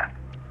vettük fel.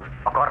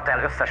 A kartell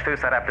összes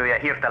főszereplője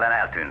hirtelen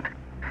eltűnt.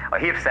 A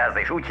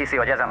hírszerzés úgy hiszi,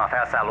 hogy ezen a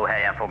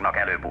felszállóhelyen fognak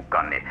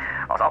előbukkanni.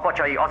 Az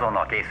apacsai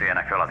azonnal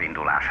készüljenek föl az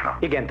indulásra.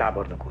 Igen,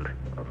 tábornok úr.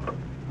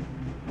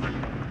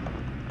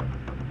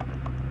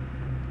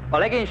 A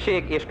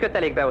legénység és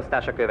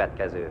kötelékbeosztás a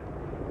következő.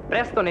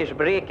 Preston és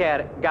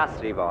Breaker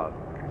Guthrie-val.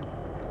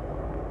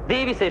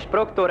 Davis és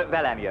Proctor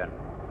velem jön.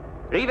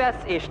 Rivers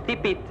és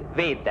Tippit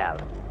Wade-del.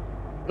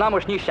 Na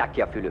most nyissák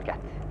ki a fülüket.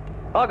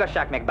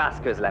 Hallgassák meg Bass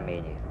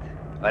közleményét.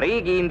 A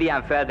régi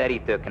indián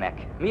felderítőknek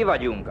mi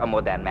vagyunk a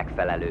modern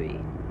megfelelői.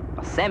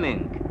 A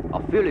szemünk, a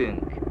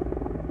fülünk,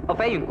 a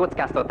fejünk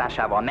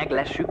kockáztatásával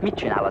meglessük, mit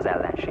csinál az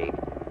ellenség.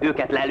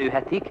 Őket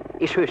lelőhetik,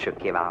 és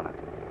hősökké válnak.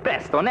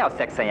 Preston, ne a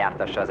szexen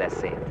jártassa az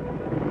eszét.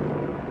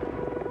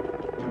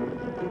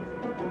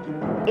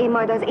 Én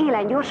majd az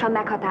élen gyorsan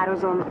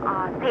meghatározom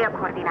a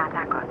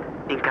célkoordinátákat.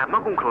 Inkább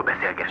magunkról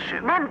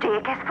beszélgessünk. Nem,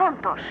 Jake, ez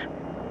fontos.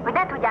 Hogy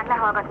ne tudják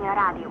lehallgatni a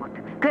rádiót.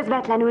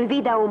 Közvetlenül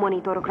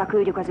videómonitorokra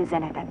küldjük az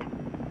üzenetet.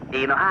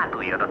 Én a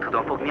hátuliradat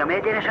tudom fogni, ami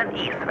egyenesen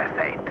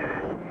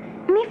észreveszejtő.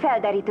 Mi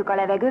felderítük a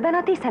levegőben,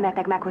 a ti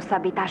szemetek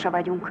meghosszabbítása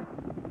vagyunk.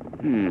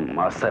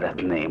 Azt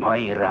szeretném, ha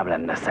én rám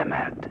lenne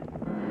szemed.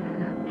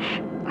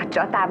 A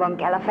csatában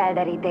kell a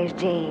felderítés,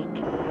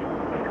 Jake.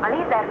 A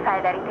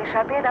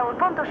lézerfelderítéssel például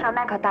pontosan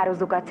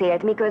meghatározzuk a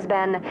célt,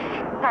 miközben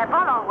te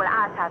valahol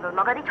álszázod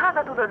magad, így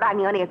haza tudod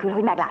vágni anélkül,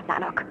 hogy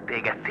meglátnának.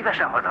 Téged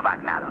szívesen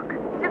hazavágnálak.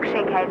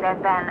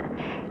 Szükséghelyzetben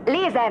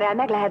lézerrel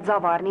meg lehet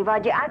zavarni,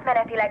 vagy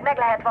átmenetileg meg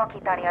lehet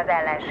vakítani az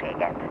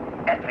ellenséget.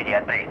 Ezt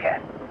figyeld,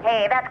 Breaker.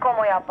 Hé, vedd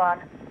komolyabban.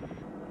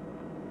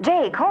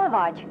 Jake, hol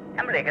vagy?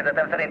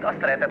 Emlékezetem szerint azt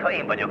szereted, ha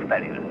én vagyok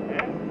felül.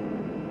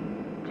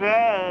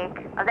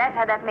 Jake, az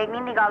eszedet még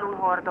mindig alul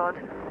hordod.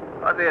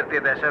 Azért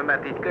édesem,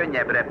 mert így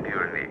könnyebb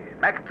repülni.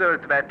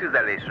 Megtöltve,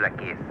 tüzelésre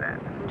készen.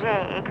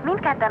 Jake,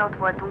 mindketten ott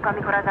voltunk,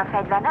 amikor az a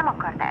fegyver nem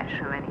akart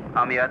elsülni.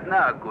 Amiatt ne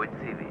aggódj,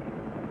 Civi.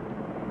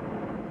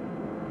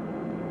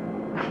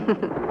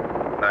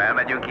 Na,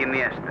 elmegyünk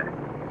inni este?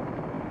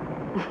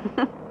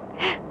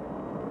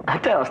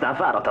 Te aztán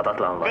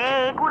fáradhatatlan vagy.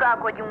 Jake,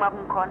 uralkodjunk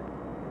magunkon.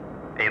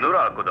 Én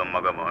uralkodom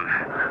magamon.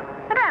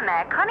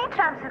 Remek, ha nincs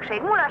rám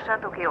szükség,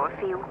 mulassatok jól,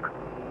 fiúk.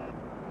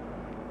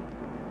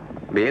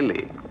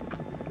 Billy?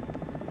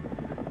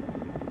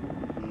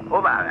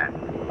 Hová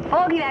ment?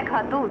 Fogj meg,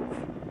 ha tudsz.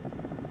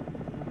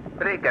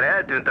 Breaker,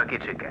 eltűnt a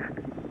kicsike.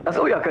 Az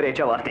ujja köré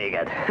csavar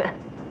téged.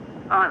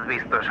 Az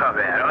biztos,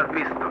 haver, az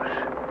biztos.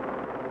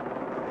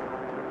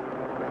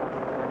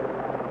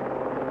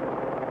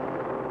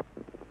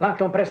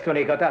 Látom,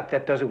 Prestonékat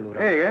áttette az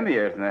Ulura. Igen,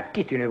 miért ne?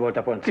 Kitűnő volt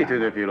a pontszám.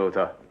 Kitűnő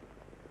pilóta.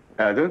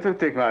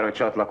 Eldöntötték már, hogy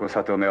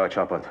csatlakozhatom-e a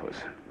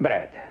csapathoz?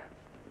 Brad,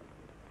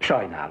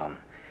 sajnálom.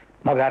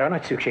 Magára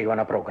nagy szükség van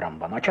a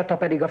programban, a csata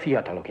pedig a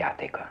fiatalok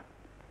játéka.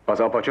 Az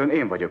apacson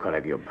én vagyok a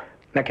legjobb.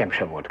 Nekem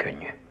sem volt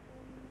könnyű.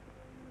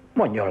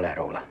 Mondjon le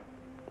róla.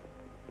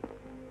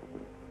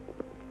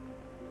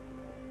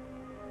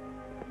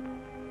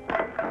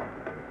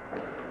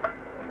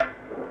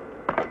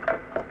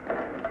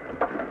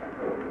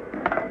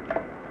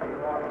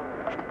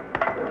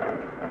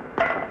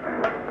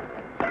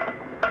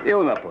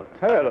 Jó napot!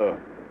 Hello!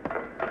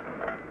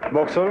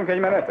 Boxolunk egy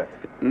menetet?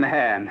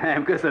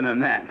 Nem, köszönöm,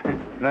 nem.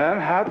 Nem?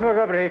 Hát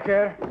maga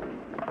Breaker?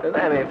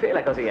 Nem, én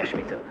félek az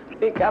ilyesmitől.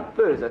 Inkább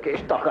főzök és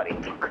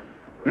takarítok.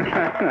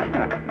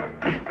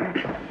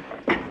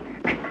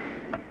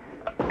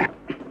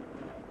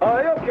 A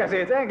jobb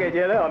kezét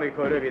engedje le,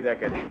 amikor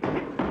rövidekedik.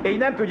 Így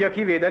nem tudja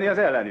kivédeni az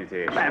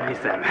ellenütést. Nem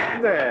hiszem.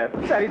 De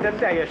szerintem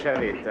teljesen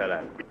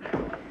védtelen.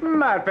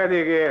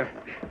 Márpedig én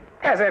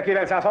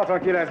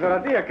 1969-ben a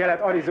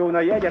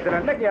Dél-Kelet-Arizonai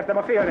Egyetemen megnyertem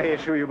a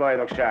félnehéz súlyú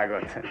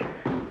bajnokságot.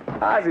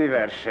 Házi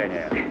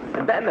versenyen.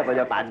 Benne vagy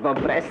a pácban,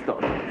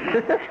 Preston.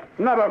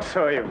 Na,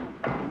 boxoljunk!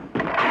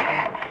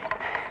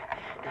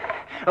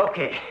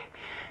 Oké.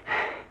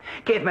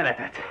 2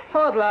 menetet.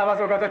 Hadd láv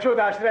azokat a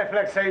csodás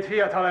reflexeit,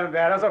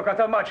 fiatalember, azokat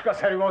a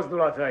macskaszerű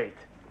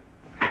mozdulatait.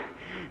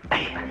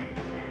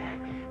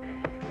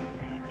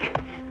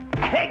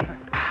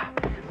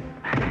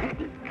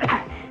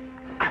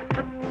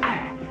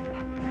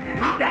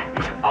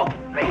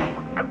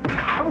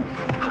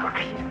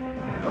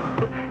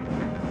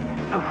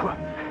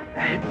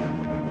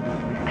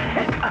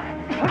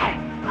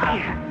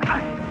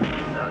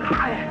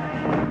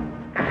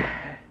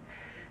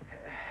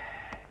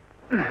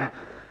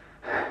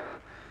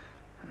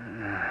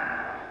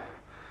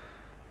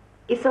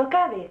 Iszol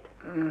kávét?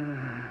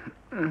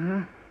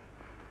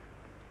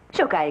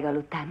 Sokáig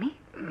aludtál, mi?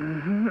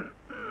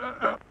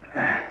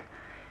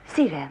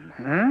 Szívem,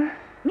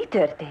 mi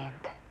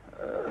történt?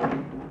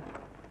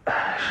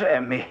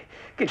 Semmi.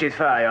 Kicsit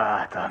fáj a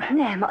hátam.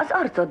 Nem, az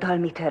arcoddal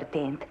mi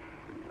történt?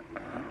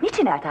 Mit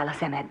csináltál a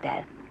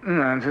szemeddel?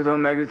 Nem tudom,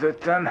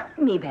 megütöttem.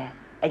 Miben?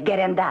 Egy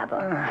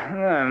gerendában?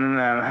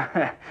 Nem.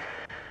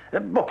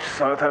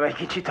 Boxoltam egy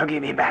kicsit a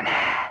gimiben.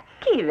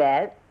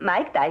 Kivel?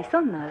 Mike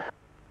Tysonnal?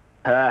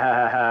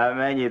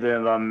 Mennyi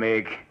időm van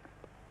még?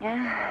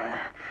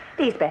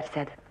 10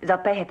 perced.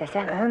 Zappelyhet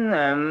eszel?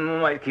 Nem,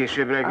 majd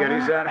később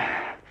reggelizem.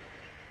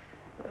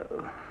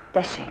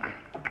 Tessék.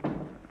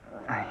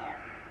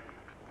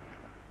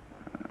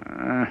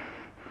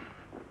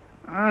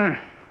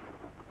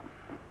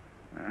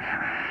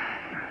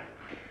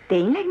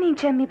 Tényleg nincs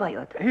semmi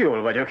bajod?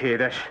 Jól vagyok,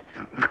 édes.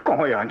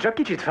 Komolyan, csak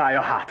kicsit fáj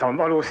a hátam.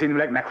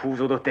 Valószínűleg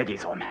meghúzódott egy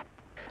izom.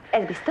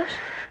 Ez biztos?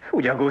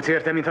 Úgy aggódsz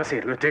érte, mintha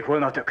szétlőtték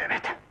volna a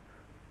tökömet.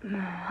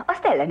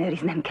 Azt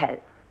ellenőriznem kell.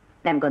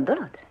 Nem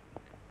gondolod?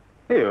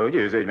 Jó,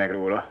 győződj meg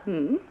róla.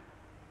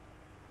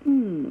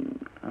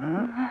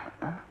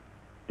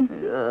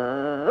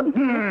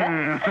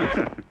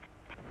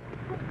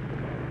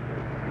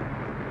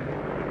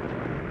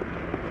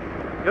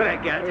 Jó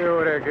reggelt! Jó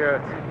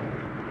reggelt!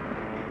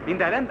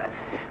 Minden rendben?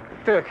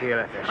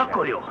 Tökéletes.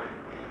 Akkor jó.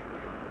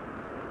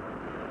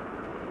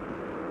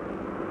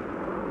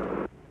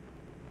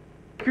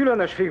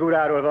 Különös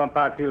figuráról van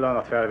pár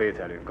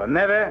pillanatfelvételünk. A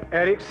neve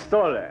Eric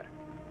Stoller.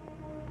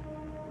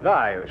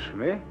 Lájos,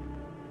 mi?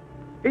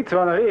 Itt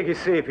van a régi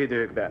szép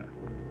időkben.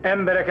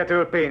 Embereket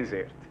öl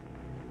pénzért.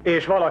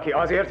 És valaki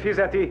azért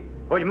fizeti,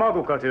 hogy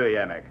magukat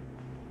ölje meg.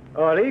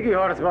 A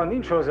légiharcban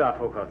nincs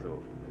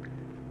hozzáfogható.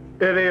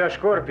 Övé a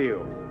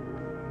Skorpió.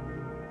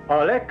 A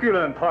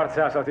legkülönbb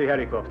harcászati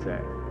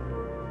helikopter.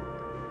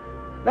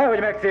 Nehogy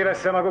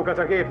megtévessze magukat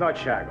a gép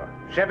nagysága.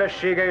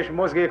 Sebessége és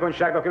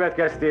mozgékonysága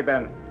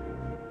következtében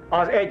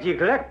az egyik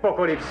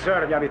legpokolibb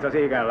szörny, amit az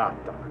égen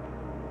láttak.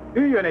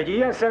 Üljön egy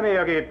ilyen személy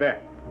a gépbe,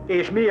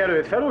 és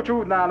mielőtt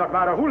felúcsúdnának,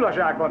 már a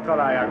hullazsákban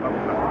találják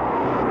magukat.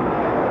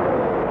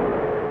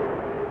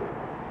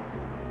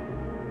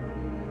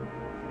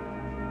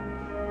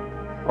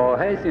 A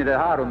helyszínre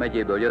 3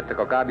 megyéből jöttek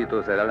a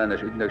kábítószer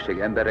ellenes ügynökség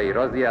emberei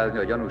razziázni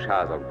a gyanús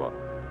házakba.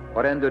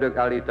 A rendőrök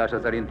állítása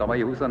szerint a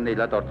mai 24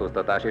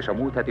 letartóztatás és a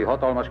múlt heti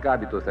hatalmas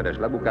kábítószeres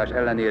lebukás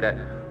ellenére,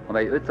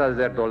 amely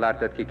 $500,000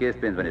 tett ki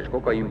készpénzben és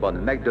kokainban,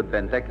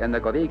 megdöbbentek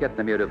ennek a véget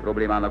nem érő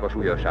problémának a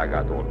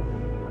súlyosságától.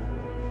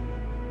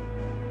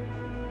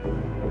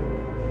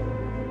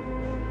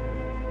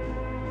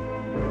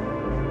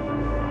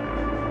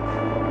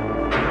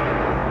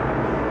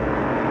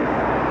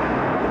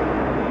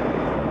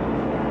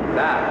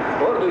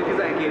 Fordulj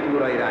 12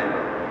 óra irányba!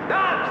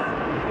 Dubs!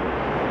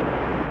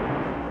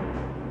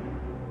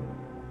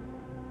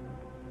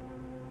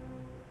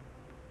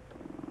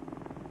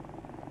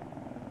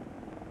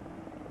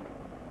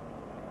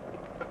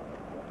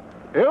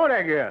 Jó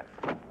reggel!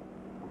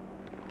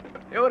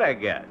 Jó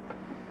reggel!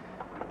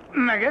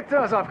 Megette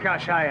az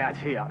apkásáját,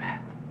 fiam?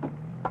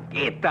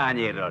 2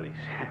 tányérral is.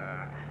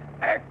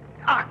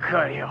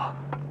 Akkor jó.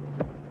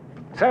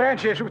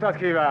 Szerencsés utat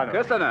kívánok!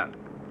 Köszönöm!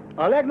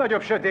 A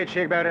legnagyobb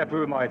sötétségben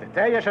repül majd,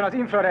 teljesen az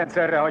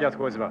infrarendszerre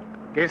hagyatkozva.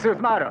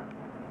 Készült mára?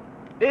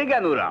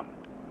 Igen, uram!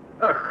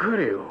 Akkor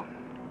jó.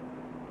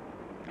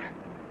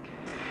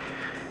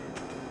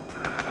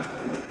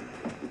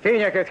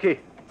 Fényeket ki!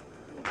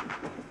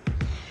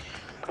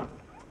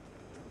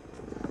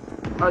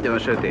 Nagyon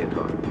sötét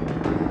van.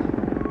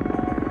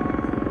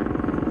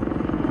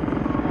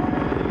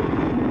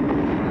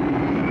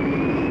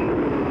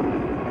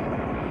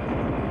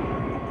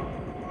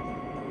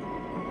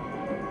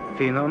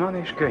 Finoman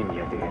és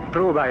könnyedén.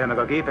 Próbálja meg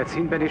a gépet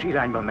színben és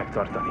irányban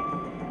megtartani.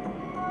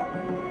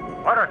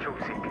 Arra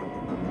csúszik.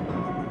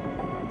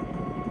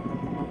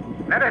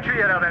 Ne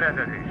becsülje le a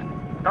berendezést.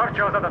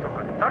 Tartsa az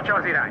adatokat, tartsa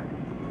az irányt.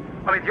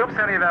 Amit jobb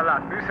szemével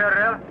lát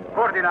műszerrel,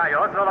 koordinálja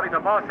azzal, amit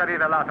a bal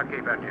szemével lát a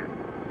képernyőn.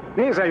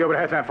 Nézzen jobbra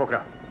 70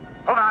 fokra.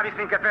 Hová visz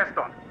minket,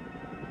 Preston?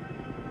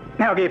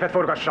 Ne a gépet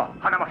forgassa,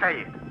 hanem a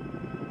fejét.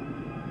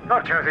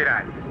 Tartsa az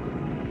irányt.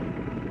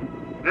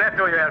 Ne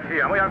tolja el,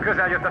 fiam, olyan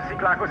közel jött a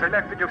sziklákhoz, hogy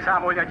meg tudjuk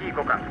számolni a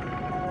gyíkokat.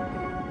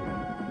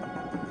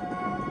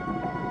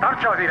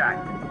 Tartsa az irányt.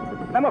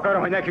 Nem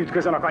akarom, hogy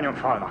nekiütközön a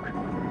kanyonfalnak.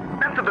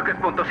 Nem tudok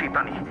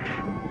összpontosítani.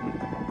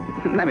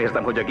 Nem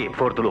érzem, hogy a gép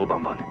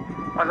fordulóban van.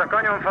 Az a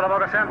kanyonfal a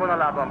maga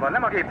szemvonalában van,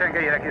 nem a gép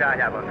tengelyének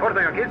irányában.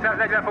 Forduljon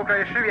 240 fokra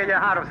és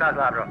süllyedjen 300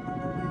 lábra.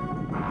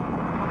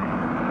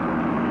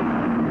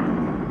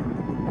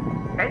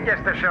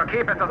 Egyeztesse a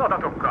képet az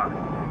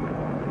adatokkal.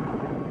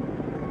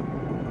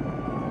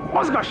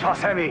 Mozgassa a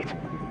szemét!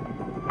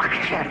 A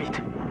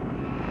keservit!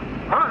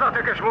 Az a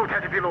tökös múlt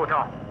heti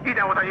pilóta!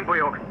 Ide-oda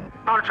imbolyog!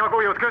 Tartsa a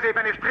golyót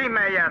középen és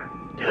trimmeljen!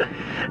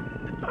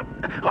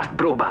 Azt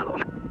próbálom.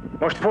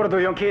 Most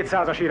forduljon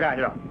 200-as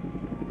irányra.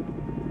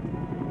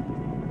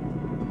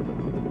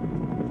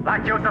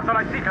 Látja ott azt a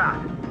nagy sziklát?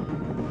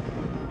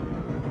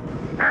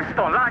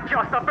 Preston, látja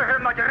azt a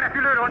böhöm nagy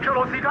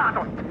repülőroncsoló sziklát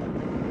ott?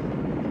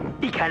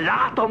 Igen,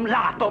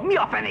 látom. Mi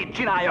a fenét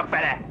csináljak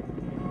vele?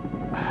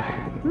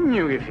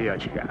 Nyugi,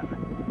 fiacskám.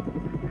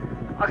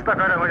 Azt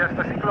akarom, hogy ezt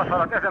a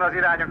sziklafalat ezen az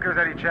irányon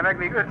közelítse meg,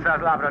 míg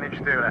 500 lábra nincs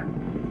tőle.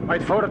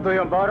 Majd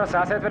forduljon balra,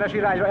 170-es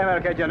irányra,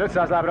 emelkedjen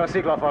 500 lábra a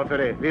sziklafal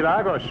fölé.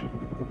 Világos?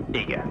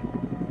 Igen.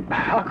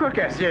 Akkor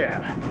kezdje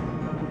el.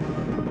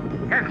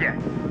 Kezdje!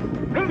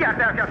 Mindjárt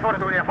el kell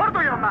fordulnia.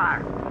 Forduljon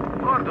már!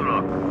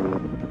 Fordulok.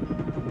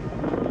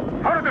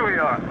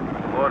 Forduljon!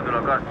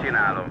 Fordulok, azt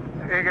csinálom.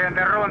 Igen,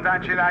 de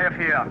rondán csinálja,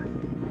 fiam.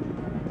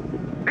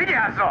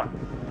 Vigyázzon!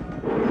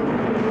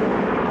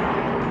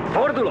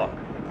 Fordulok!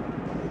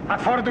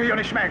 Hát forduljon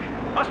is meg!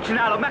 Azt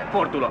csinálom,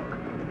 megfordulok.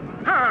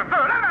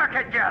 Föl,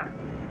 emelkedjen!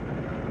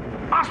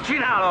 Azt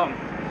csinálom!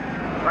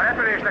 A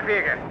repülésnek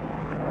vége.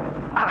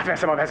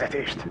 Átveszem a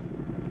vezetést.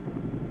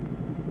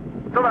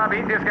 További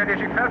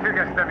intézkedésig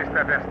felfüggesztem,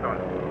 Mr. Preston.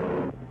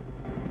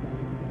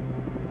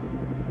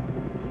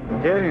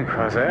 Gyerünk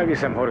haza,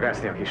 elviszem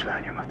horgászni a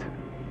kislányomat.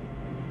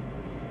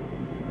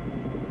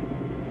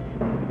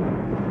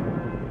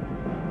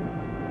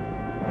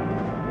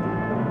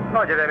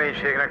 Nagy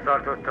reménységnek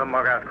tartottam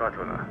magát,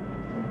 katona.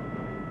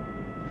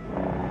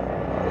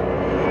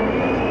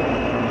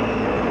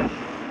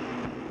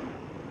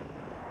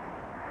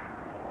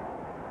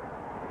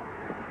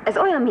 Ez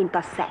olyan, mint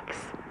a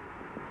szex.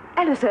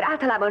 Először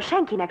általában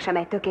senkinek sem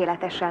megy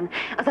tökéletesen.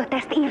 Az a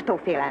teszt írtó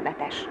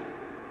félelmetes.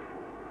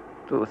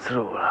 Tudsz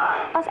róla?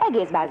 Az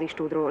egész bázis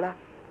tud róla.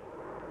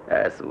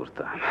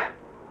 Elszúrtam.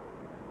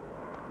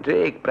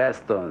 Jake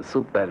Preston,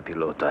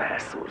 szuperpilóta,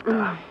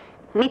 elszúrta.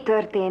 Mi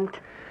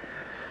történt?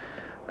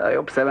 A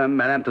jobb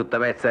szememmel nem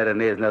tudtam egyszerre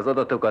nézni az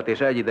adatokat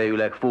és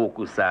egyidejűleg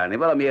fókuszálni.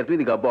 Valamiért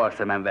mindig a bal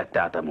szemem vette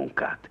át a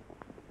munkát.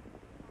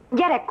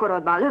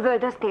 Gyerekkorodban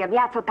lövöldöztél,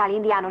 játszottál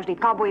indiánosdit,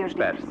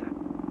 cowboyosdit? Persze.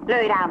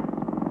 Lőj rám!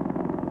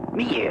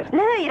 Miért?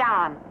 Lőj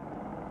rám!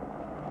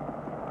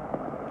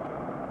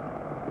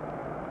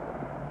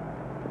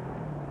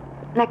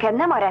 Neked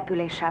nem a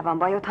repüléssel van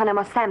bajod, hanem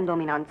a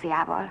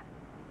szemdominanciával.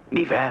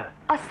 Mivel?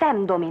 A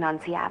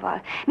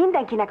szemdominanciával.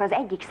 Mindenkinek az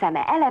egyik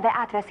szeme eleve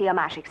átveszi a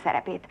másik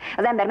szerepét.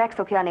 Az ember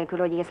megszokja anélkül,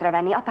 hogy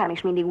észrevenni. Apám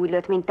is mindig úgy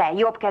lőtt, mint te.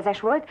 Jobbkezes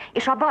volt,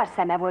 és a bal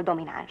szeme volt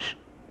domináns.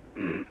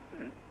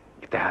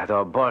 Tehát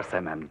a bal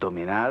szemem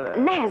dominál?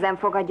 Nehezen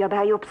fogadja be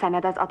a jobb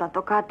szemed az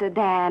adatokat,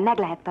 de meg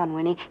lehet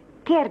tanulni.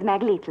 Kérd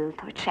meg Little-t,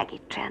 hogy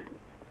segítsen.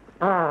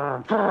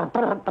 Papa,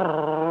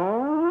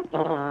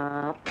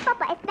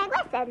 ezt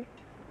megveszed?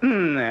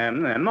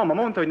 Nem. Mama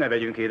mondta, hogy ne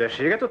vegyünk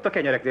édességet. Ott a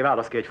kenyereknél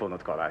válasz ki egy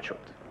fonott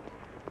kalácsot.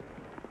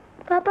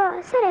 Papa,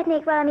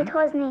 szeretnék valamit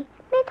hozni.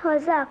 Mit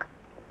hozzak?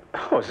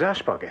 Hozzá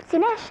spagetti.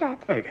 Színeset?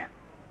 Igen.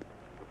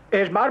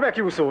 És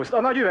barbecue szószt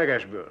a nagy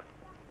üvegesből.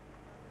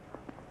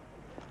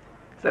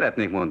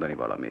 Szeretnék mondani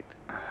valamit.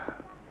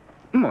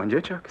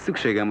 Mondja csak.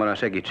 Szükségem van a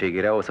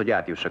segítségére ahhoz, hogy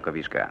átjussak a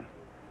vizsgán.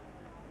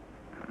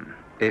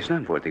 És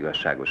nem volt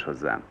igazságos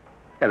hozzám.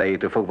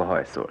 Elejétől fogva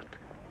hajszolt.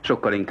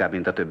 Sokkal inkább,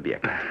 mint a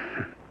többiek.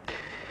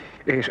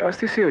 És azt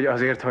hiszi, hogy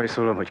azért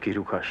hajszolom, hogy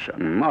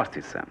kirúghassam? Azt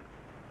hiszem.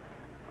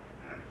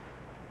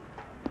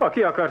 Ha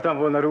ki akartam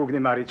volna rúgni,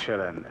 már itt se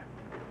lenne.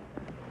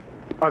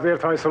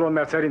 Azért hajszolom,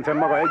 mert szerintem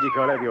maga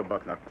egyike a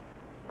legjobbaknak.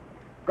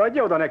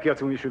 Adja oda neki a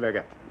cumis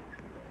üveget.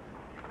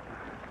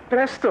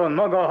 Preston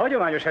maga a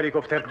hagyományos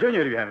helikoptert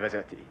gyönyörűen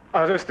vezeti.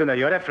 Az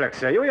ösztönei, a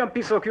reflexei olyan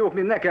piszok jók,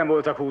 mint nekem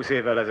voltak 20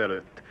 évvel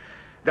ezelőtt.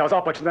 De az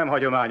Apache nem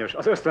hagyományos,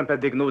 az ösztön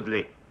pedig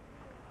nudli.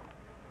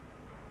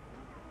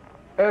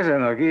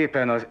 Ezen a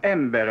gépen az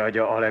ember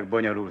agya a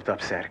legbonyolultabb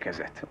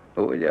szerkezet.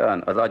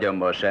 Ugyan, az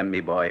agyammal semmi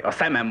baj, a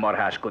szemem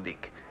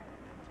marháskodik.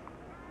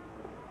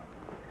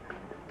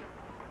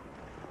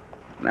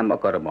 Nem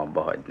akarom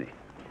abba hagyni.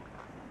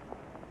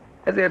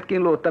 Ezért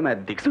kínlódtam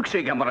eddig.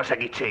 Szükségem van a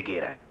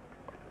segítségére.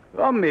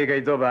 Van még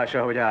egy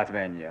dobása, hogy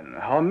átmenjen.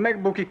 Ha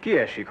megbukik,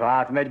 kiesik, ha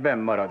átmegy, benn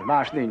marad.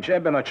 Más nincs.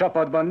 Ebben a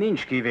csapatban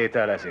nincs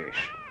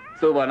kivételezés.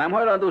 Szóval nem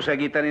hajlandó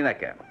segíteni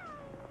nekem?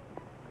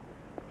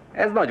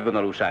 Ez nagy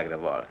vonalúságra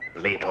val.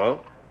 Little.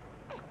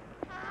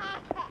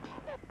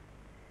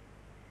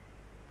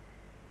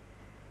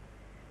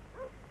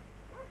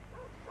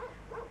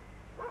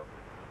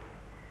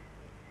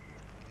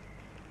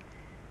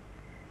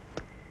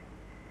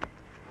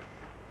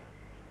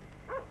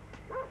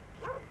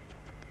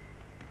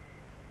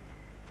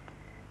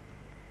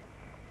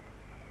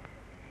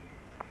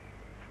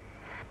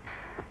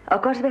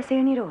 Akarsz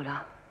beszélni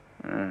róla?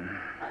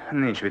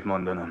 Nincs mit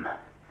mondanom.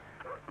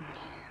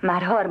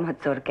 Már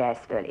harmadszor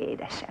kelsz föl,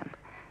 édesem.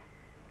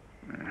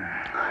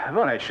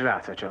 Van egy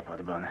srác a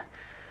csapatban.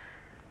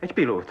 Egy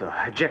pilóta,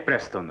 Jack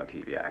Prestonnak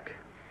hívják.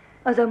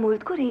 Az a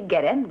múltkori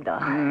gerenda?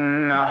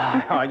 Na,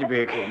 hagyj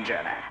békén,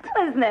 Janet.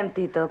 Az nem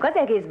titok, az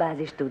egész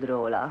bázis tud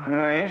róla.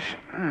 Na és?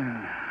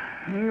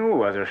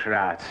 Jó az a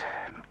srác.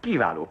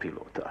 Kiváló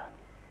pilóta.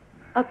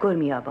 Akkor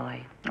mi a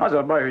baj? Az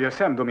a baj, hogy a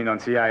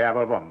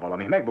szemdominanciájával van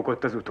valami.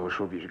 Megbukott az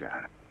utolsó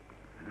vizsgán.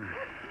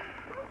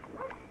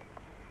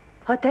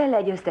 Ha te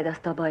legyőzted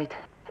azt a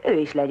bajt, ő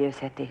is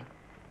legyőzheti.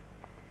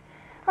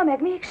 Ha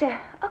meg mégse,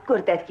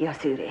 akkor tedd ki a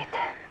szűrét.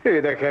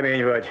 De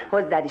kemény vagy.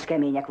 Hozzád is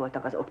kemények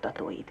voltak az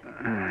oktatóid.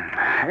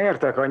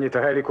 Értek annyit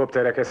a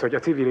helikopterekhez, hogy a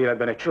civil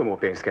életben egy csomó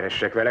pénzt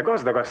keressek vele.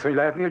 Gazdag asszony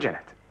lehetnél,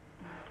 Janet?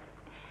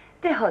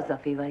 Te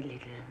hazafi vagy,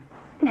 Little.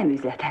 Nem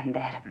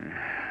üzletember.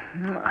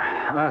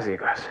 Az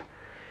igaz.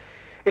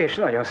 És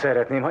nagyon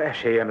szeretném, ha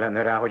esélyem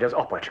lenne rá, hogy az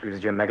apacs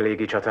küzdjön meg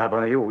légi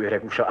csatában a jó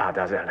öreg USA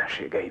ádáz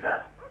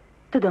ellenségeivel.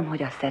 Tudom,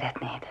 hogy azt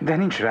szeretnéd. De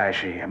nincs rá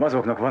esélyem.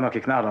 Azoknak van,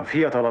 akik nálam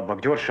fiatalabbak,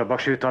 gyorsabbak,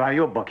 sőt, talán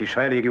jobbak is,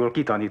 ha elég jól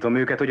kitanítom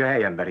őket, hogy a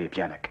helyembe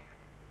lépjenek.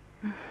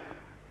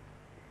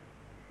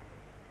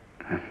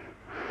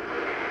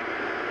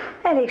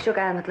 Elég sok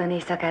álmatlan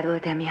éjszakád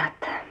volt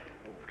emiatt.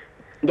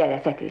 Gyere,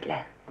 feküdj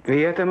le.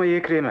 Vihetem a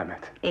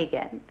jégkrémemet?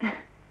 Igen.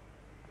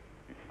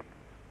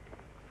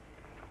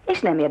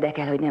 És nem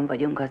érdekel, hogy nem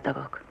vagyunk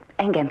gazdagok.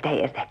 Engem te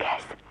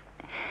érdekelsz.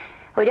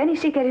 Hogyan is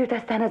sikerült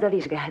aztán az a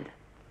vizsgád?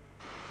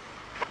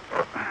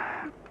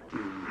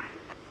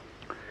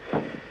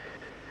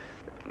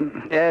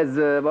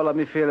 Ez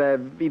valamiféle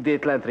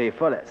idétlen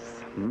tréfa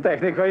lesz?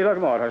 Technikailag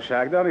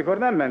marhasság, de amikor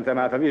nem mentem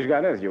át a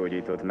vizsgán, ez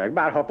gyógyított meg.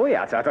 Bár ha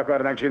pojácát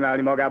akarnánk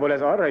csinálni magából,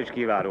 ez arra is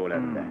kiváló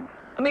lenne.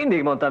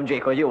 Mindig mondtam,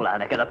 Jake, hogy jól áll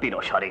neked a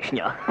piros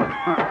harisnya.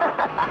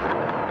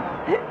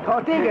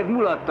 Ha téged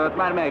mulattat,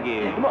 már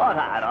megér.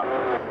 Marhára.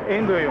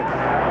 Induljunk!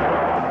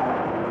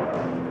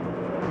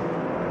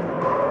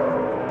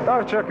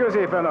 Tartsa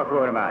középen a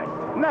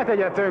kormányt. Ne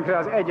tegye tönkre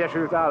az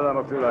Egyesült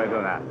Államok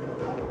tulajdonát.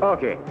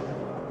 Oké.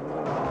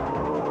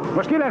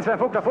 Most 90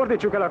 fokra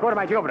fordítsuk el a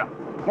kormányt jobbra.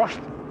 Most.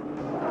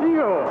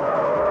 Jó.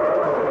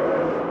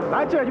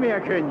 Látja, hogy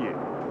milyen könnyű.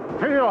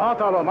 Fő a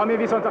hatalom, ami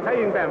viszont a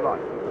fejünkben van.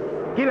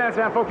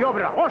 90 fok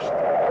jobbra. Most.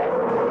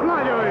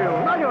 Nagyon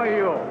jó, nagyon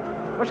jó.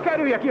 Most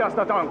kerülje ki azt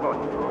a tankot.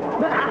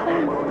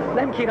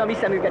 Nem kéne a mi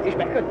szemünket is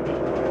megkötni.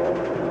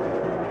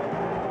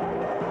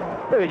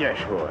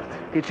 Ügyes volt.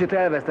 Kicsit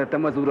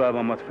elvesztettem az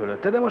uralmamat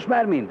fölötte, de most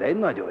már mindegy,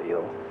 nagyon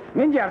jó.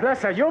 Mindjárt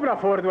lesz egy jobbra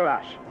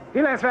fordulás.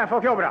 90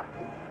 fok jobbra.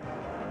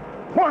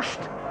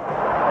 Most!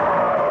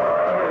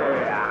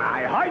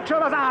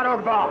 Hajtson az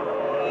árokba!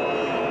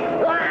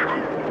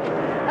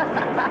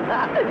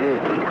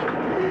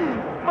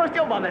 Most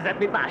jobban vezet,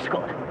 mint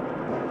máskor.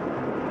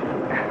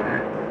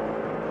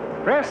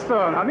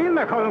 Preston, ha mind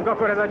meghalunk,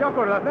 akkor ez a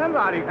gyakorlat nem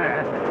válik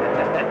meg.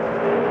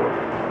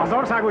 Az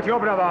országút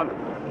jobbra van.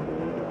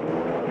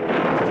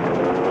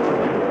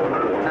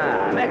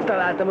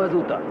 Megtaláltam az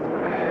utat.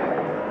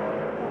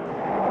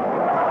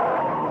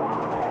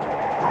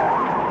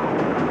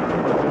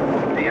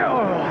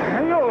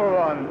 Jó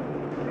van.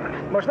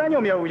 Most ne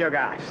nyomja úgy a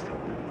gázt.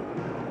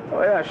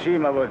 Olyan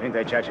sima volt, mint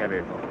egy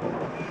csecsebőpont.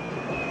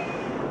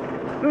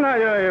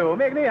 Nagyon jó.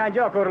 Még néhány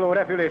gyakorló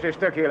repülés és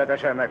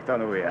tökéletesen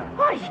megtanulja.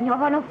 Harisnya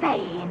van a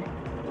fején.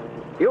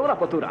 Jó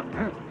napot, uram!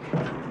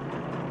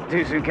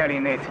 Tűzünk el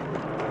innét.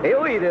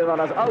 Jó idő van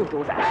az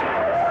autózásra.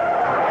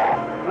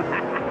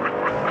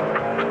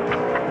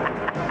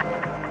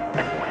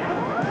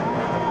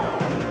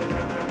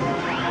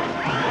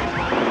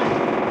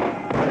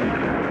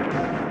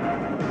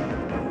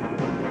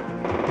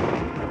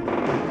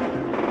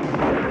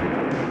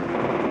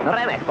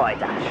 Remek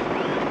fajtás.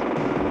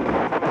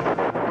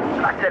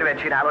 Nagyszerűen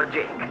csinálod,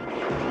 Jake.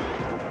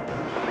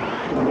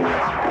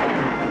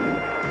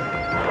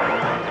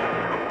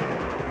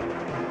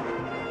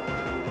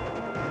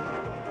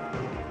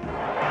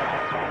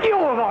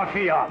 Jól van,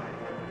 fiam!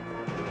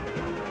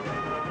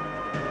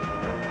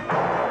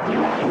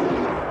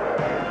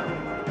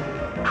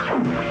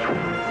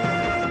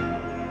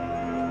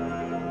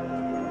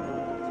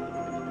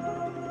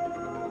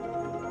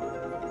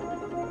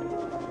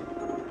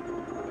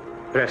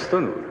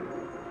 Preston úr,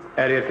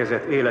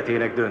 elérkezett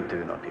életének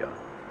döntő napja.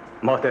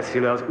 Ma teszi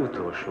le az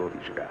utolsó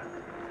vizsgát.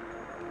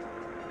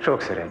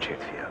 Sok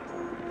szerencsét, fiam.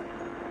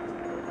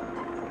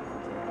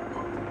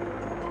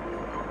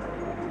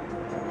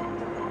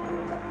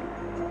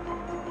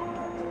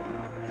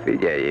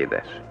 Figyelj,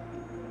 édes!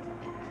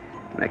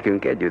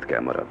 Nekünk együtt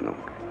kell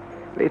maradnunk.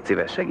 Légy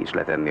szíves, segíts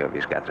letenni a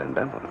vizsgát,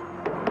 rendben van?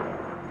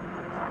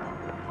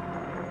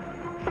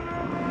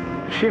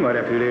 Sima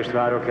repülést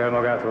várok el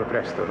magától,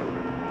 Preston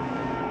úr.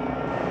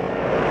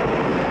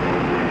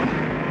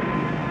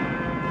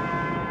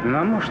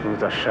 Na most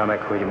mutassa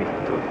meg, hogy mit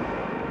tud.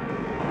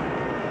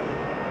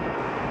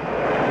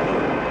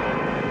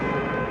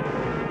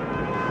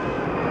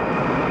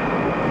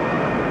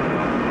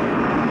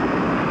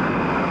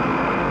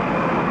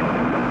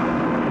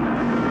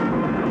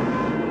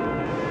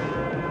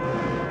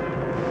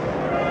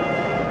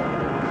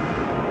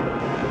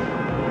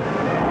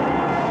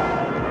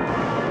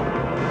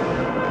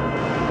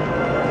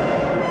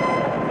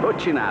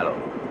 Csinálom.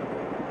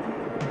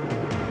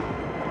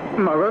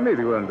 Maga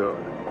mit gondol?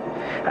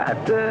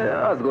 Hát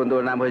azt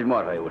gondolnám, hogy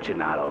marha jól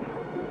csinálom.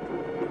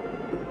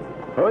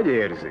 Hogy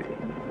érzi?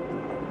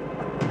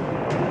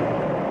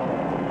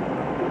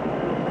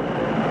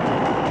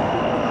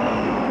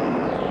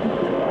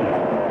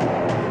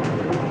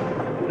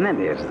 Nem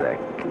érzek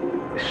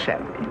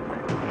semmit.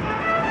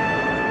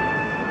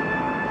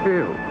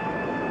 Jó.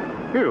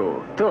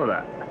 Jó,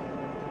 tovább.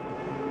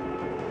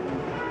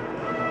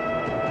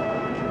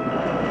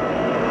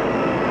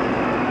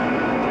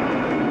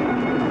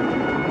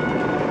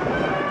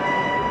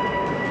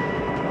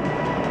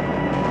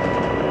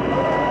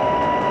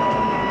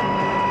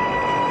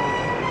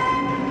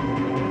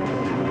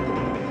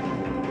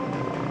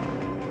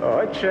 A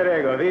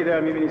hadsereg, a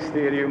Védelmi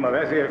Minisztérium, a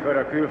vezérkar,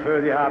 a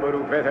külföldi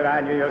háborúk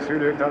veteránjai, a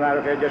Szülők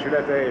Tanárok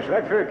Egyesülete, és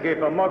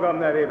legfőképp a magam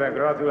nevében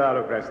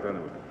gratulálok, Preston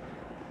úr.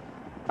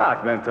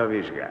 Átment a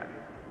vizsgán.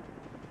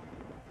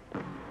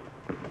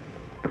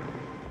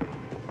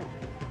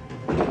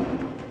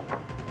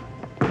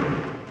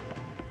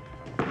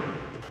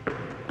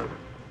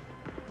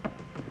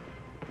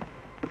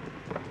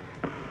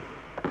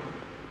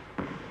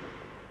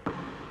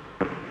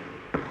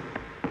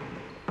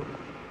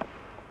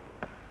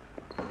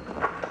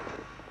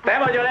 Te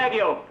vagy a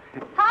legjobb!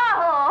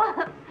 Ha-ho!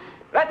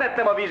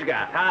 Letettem a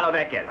vizsgát, hála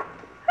neked!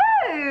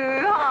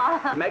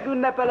 Hűha!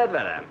 Megünnepeled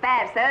velem?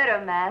 Persze,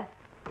 örömmel.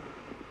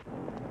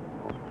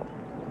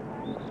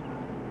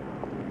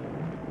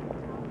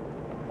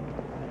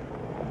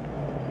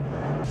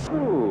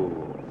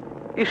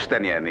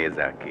 Isten ilyen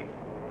nézel ki.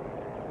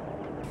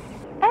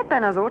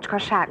 Ebben az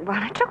ócskaságban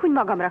csak úgy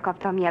magamra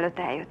kaptam, mielőtt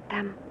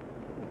eljöttem.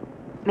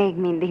 Még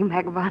mindig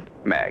megvan.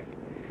 Meg.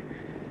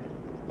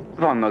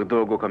 Vannak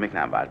dolgok, amik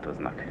nem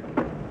változnak.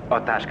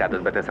 A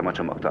táskádat beteszem a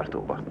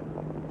csomagtartóba.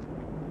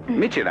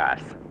 Mit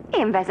csinálsz?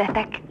 Én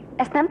vezetek.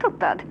 Ezt nem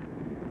tudtad?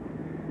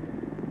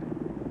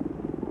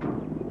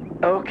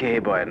 Oké,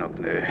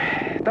 bajnoknő.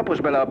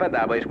 Taposd bele a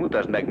pedálba és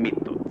mutasd meg, mit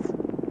tudsz.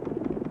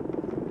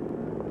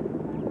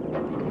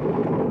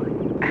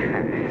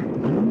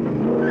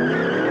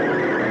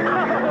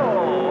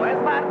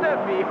 Ez már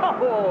többi!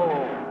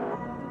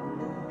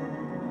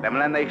 Nem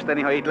lenne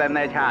isteni, ha itt lenne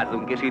egy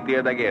házunk, és itt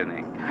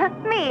éldegélnénk?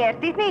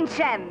 Miért? Itt nincs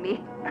semmi.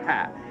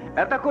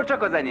 Hát akkor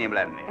csak az enyém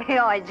lenni.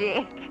 Jaj,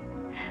 Jake.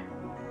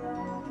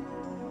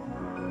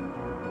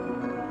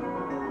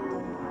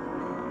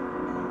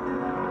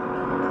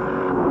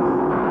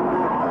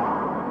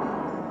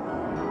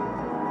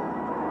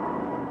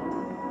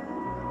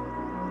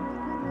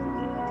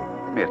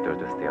 Miért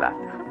öltöztél át?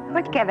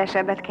 Hogy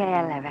kevesebbet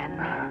kelljen levenni.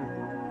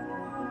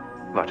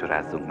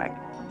 Vacsorázzunk meg.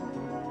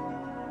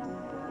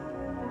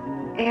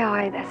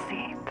 Jaj, de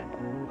szép.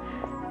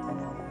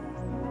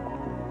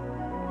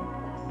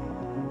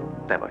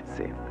 Te vagy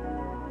szép.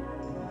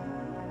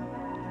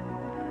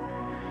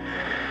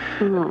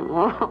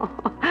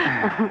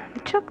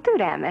 Csak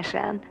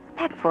türelmesen,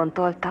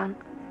 megfontoltan.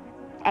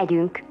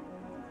 Együnk.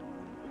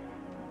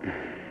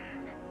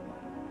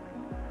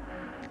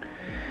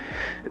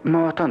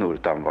 Ma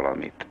tanultam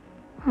valamit.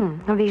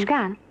 A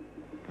vizsgán?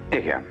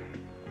 Igen.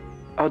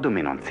 A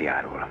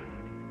dominanciáról.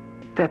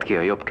 Tedd ki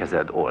a jobb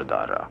kezed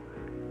oldalra,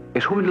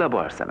 és húgyd le a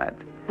bal szemed.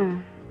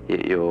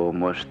 Jó,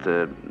 most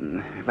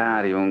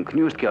várjunk.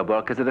 Nyújtsd ki a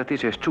bal kezedet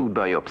is, és csukd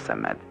be a jobb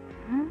szemed.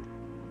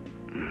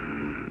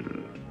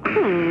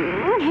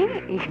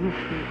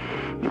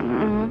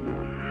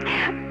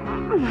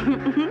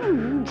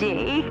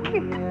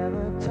 Jake.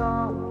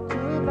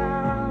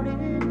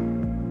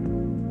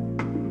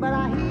 But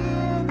I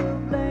hear the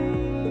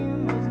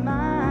blame was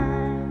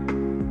mine,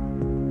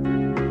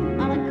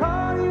 and I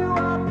call you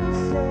up to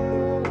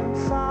say I'm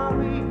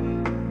sorry,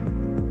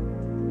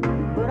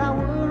 but I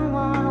wouldn't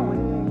want to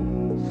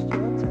waste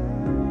your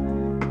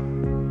time,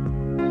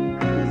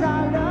 'cause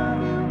I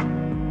love you,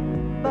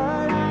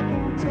 but I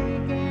can't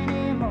take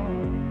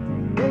anymore.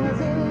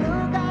 There's a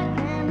look I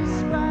can't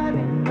describe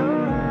in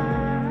your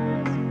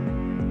eyes.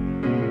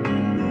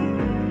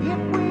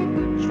 If we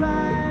could try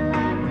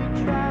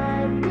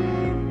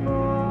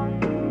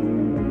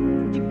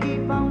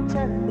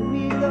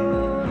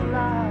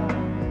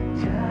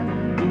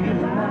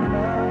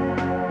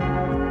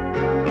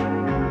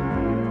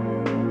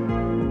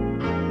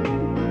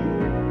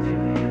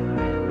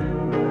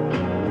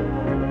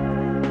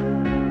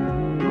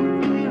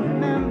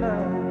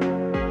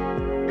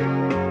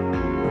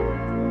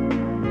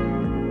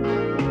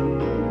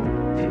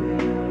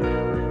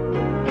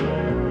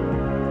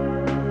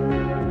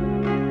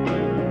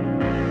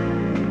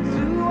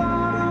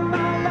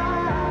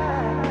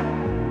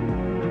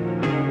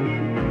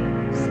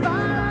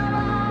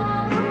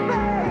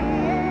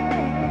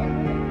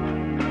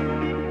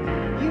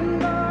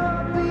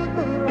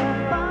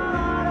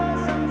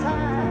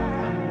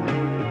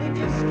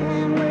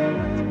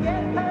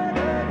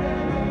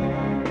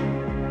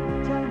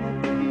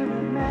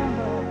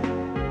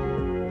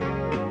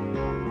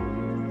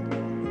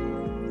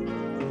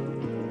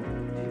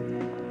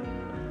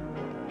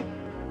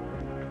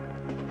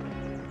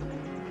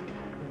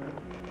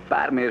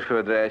Pár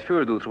mérföldre egy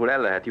földútról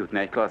el lehet jutni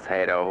egy klassz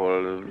helyre,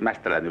 ahol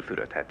mesztelenül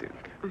fürödhetünk.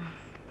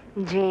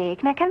 Jake,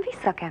 nekem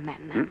vissza kell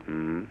mennem.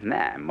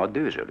 Nem, ma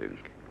dőzsölünk.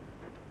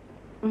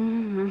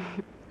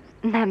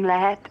 Nem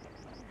lehet.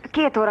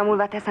 2 óra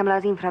múlva teszem le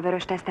az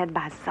infravörös tesztet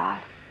Buzzzal.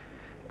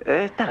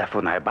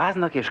 Telefonálj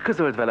Buzznak, és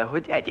közöld vele,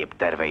 hogy egyéb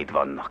terveid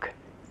vannak.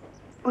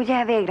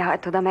 Ugye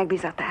végrehajtod a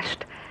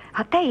megbizatást.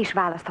 Ha te is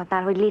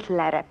választhatnál, hogy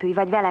Little-el repülj,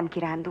 vagy velem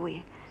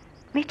kirándulj,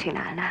 mit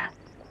csinálnál?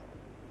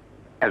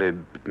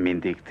 Előbb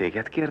mindig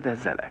téged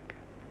kérdezzelek?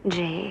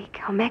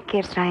 Jake, ha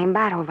megkérsz rá, én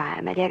bárhová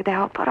elmegyek, de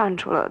ha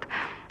parancsolod,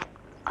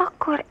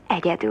 akkor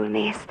egyedül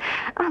mész.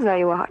 Az a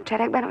jó a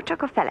hadseregben, hogy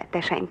csak a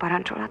feletteseim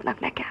parancsolhatnak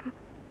nekem.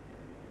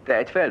 Te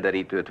egy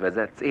felderítőt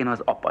vezetsz, én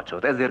az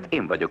apacsot, ezért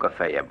én vagyok a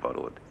feljebb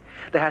valód.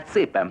 Tehát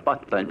szépen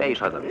pattanj be, és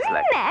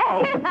hazaviszlek.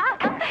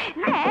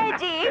 Ne,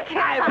 Jake!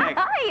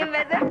 Én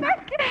vezetek!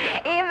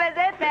 Én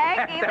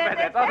vezetek! Te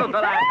vezetsz, azon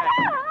találj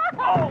meg!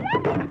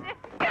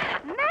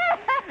 Ne!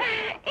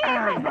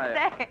 Én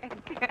vezetek!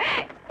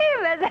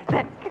 Én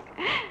vezetek!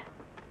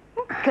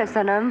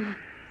 Köszönöm.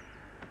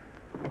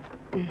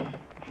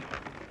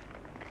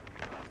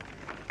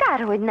 Kár,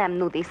 hogy nem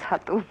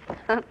nudizhatunk.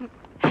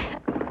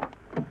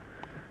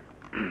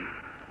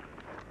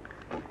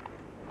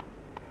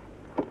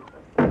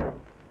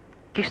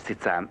 Kis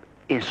cicám,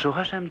 én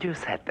sohasem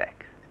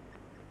győzhetek.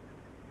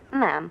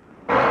 Nem.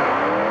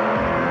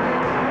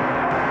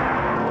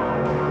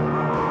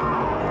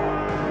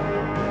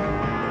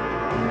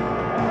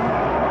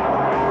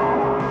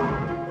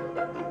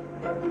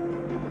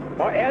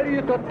 Ma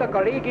eljutottak a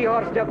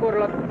légiharc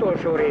gyakorlat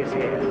utolsó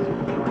részéhez.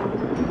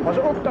 Az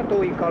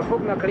oktatóikkal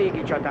fognak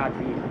légicsatát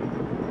vívni.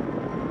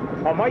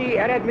 A mai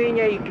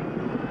eredményeik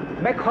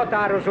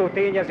meghatározó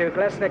tényezők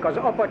lesznek az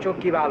apacsok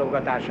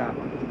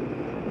kiválogatásában.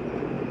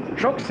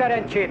 Sok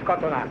szerencsét,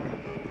 katonák!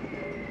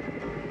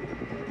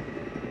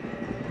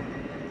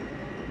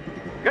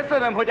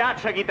 Köszönöm, hogy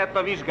átsegített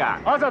a vizsgán.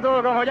 Az a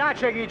dolgom, hogy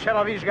átsegítsem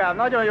a vizsgán.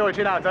 Nagyon jól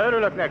csinálta,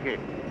 örülök neki.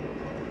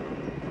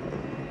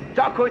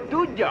 Csak hogy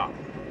tudja,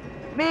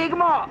 még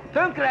ma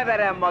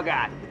tönkreverem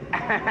magát.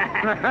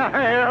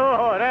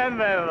 Jó,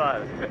 rendben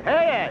van.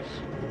 Helyes!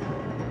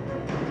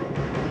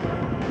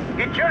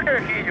 Itt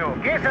csördőkígyó.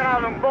 Készen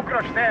állunk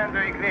bokros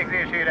teendőink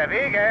végzésére.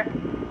 Vége?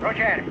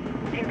 Roger,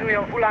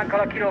 induljon fulánkkal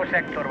a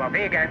kilószektorba.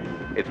 Vége?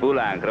 Itt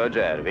fulánk,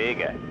 Roger,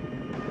 vége.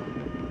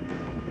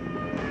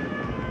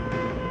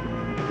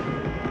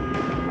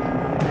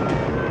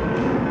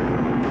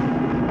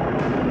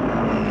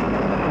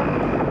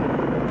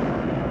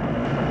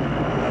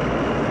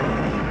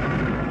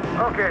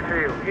 Oké,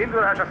 fiúk,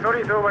 indulás a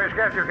szorítóba és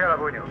kezdjük el a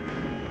bunyót.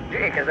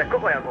 Jake, ezek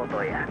komolyan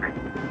gondolják.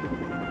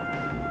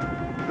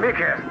 Mi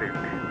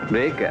kezdünk?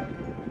 Béke?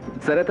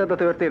 Szereted a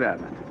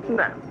történelmet?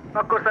 Nem,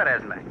 akkor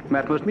szerezd meg.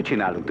 Mert most mit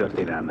csinálunk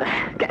történelmet?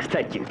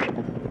 Kezdhetjük.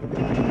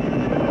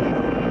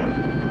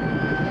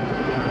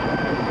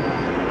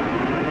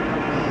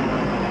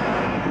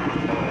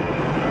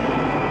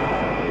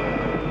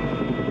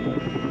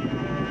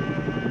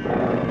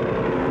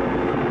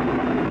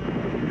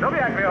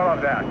 Dobják mi a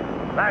labdát!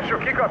 Lássuk,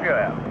 ki kapja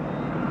el!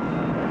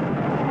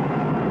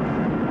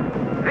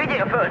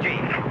 Vigyél föl,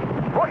 Jake!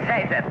 Hozz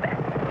helyzetbe!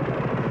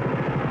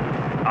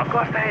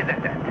 Akarsz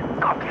helyzetet?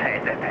 Kapsz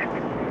helyzetet!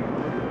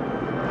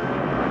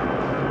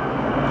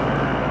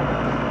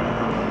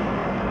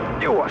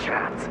 Jó a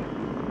srác!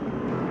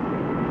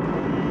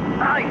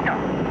 Rajta!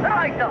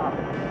 Rajta!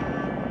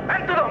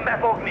 Nem tudom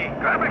befogni!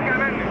 Körbe kell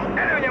menni!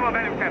 Előnyem a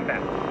velük szemben!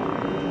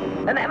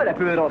 De nem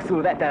repül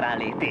rosszul veterán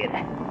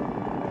létére.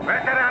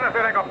 Veterán az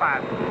öreg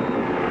apád!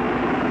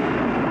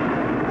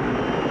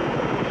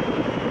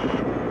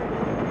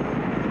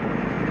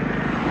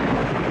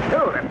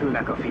 Jól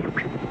repülnek a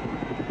fiúk.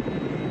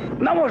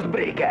 Na most,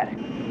 Breaker!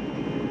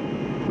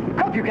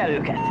 Kapjuk el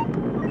őket!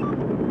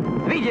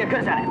 Vigyél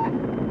közelebb!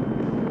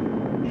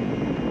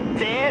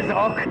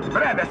 Célzok!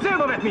 Rendben,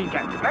 célba vett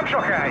minket! Nem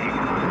sokáig!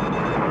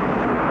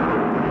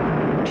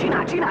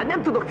 Csinál,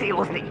 nem tudok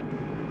célozni!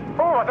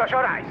 Óvatos,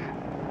 Arájsz!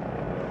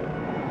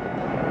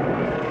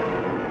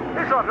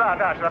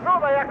 Viszontlátásra,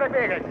 próbálják meg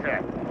még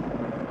egyszer!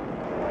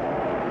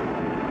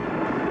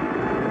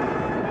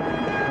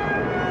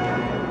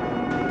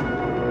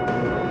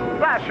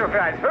 Lássuk,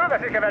 Rice,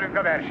 fölveszik-e velünk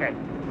a versenyt?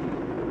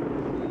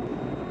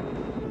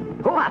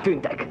 Hová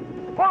tűntek?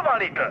 Hol van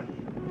Little?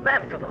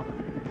 Nem tudom.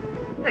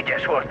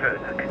 Ügyes volt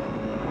főnök.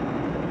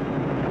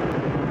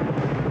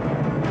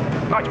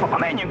 Nagypapa,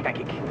 menjünk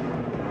nekik!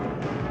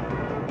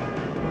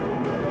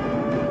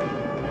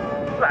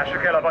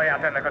 Lássuk el a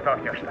baját ennek a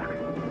taknyosnak.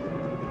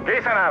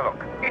 Készen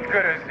állok. Itt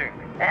körözzünk.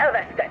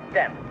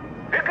 Elvesztettem.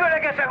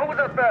 Függőlegesen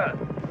húzott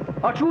föl!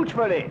 A csúcs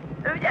fölé.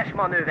 Ügyes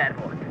manőver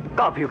volt.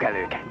 Kapjuk el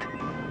őket.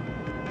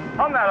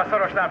 Annál a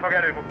szorosnál fog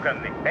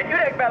előbukkanni. Egy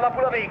üregben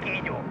lapul a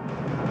végkígyó.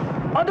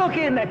 Adok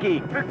én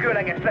neki!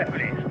 Függőleges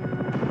repülést.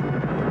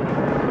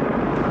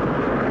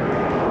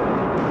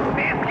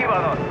 Nézd ki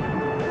van ott!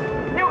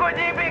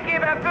 Nyugodjék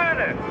békében,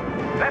 főnök!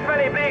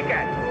 Lefelé,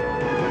 Breaker!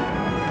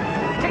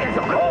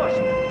 Célzok!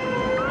 Most!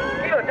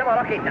 Kilőttem a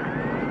rakétát!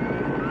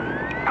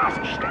 Az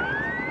Isten!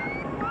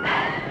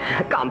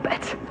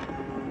 Kampec!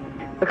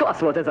 Klassz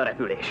volt ez a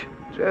repülés.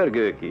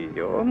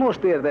 Sörgőkígyó,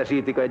 most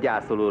értesítik a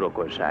gyászoló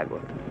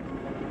rokonságot.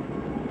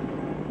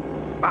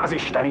 Az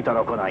istenit a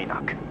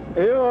rokonainak.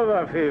 Jól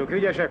van, fiúk,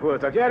 ügyesek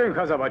voltak. Gyerünk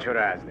haza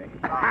vacsorázni.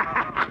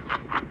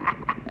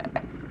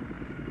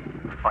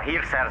 A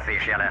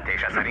hírszerzés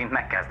jelentése szerint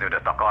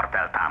megkezdődött a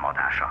kartel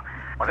támadása.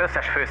 Az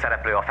összes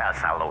főszereplő a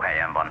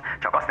felszállóhelyen van,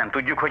 csak azt nem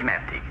tudjuk, hogy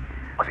meddig.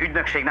 Az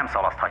ügynökség nem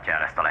szalaszthatja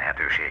el ezt a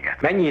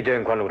lehetőséget. Mennyi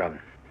időnk van, uram?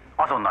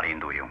 Azonnal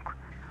induljunk.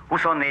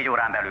 24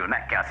 órán belül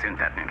meg kell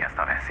szüntetnünk ezt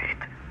a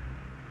veszélyt.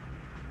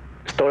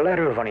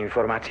 Stollerről van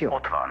információ?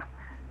 Ott van.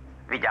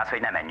 Vigyázz,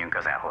 hogy ne menjünk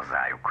közel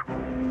hozzájuk.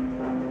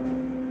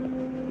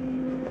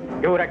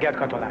 Jó reggelt,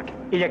 katonák!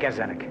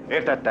 Igyekezzenek!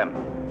 Értettem.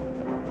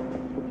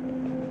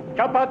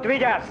 Csapat,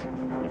 vigyázz!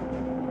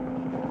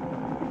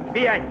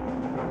 Pihenj!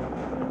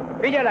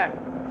 Figyelem!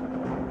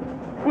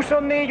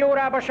 24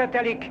 órába se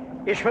telik,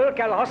 és föl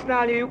kell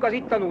használniuk az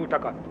itt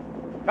tanultakat.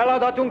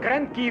 Feladatunk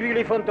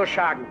rendkívüli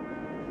fontosságú.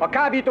 A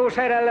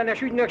kábítószer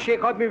ellenes ügynökség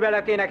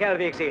hadműveletének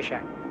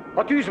elvégzése.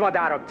 A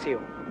Tűzmadár akció.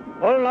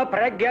 Holnap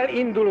reggel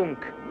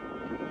indulunk.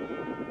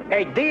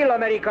 Egy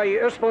dél-amerikai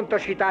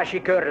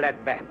összpontosítási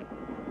körletbe.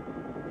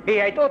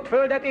 Mihelyt ott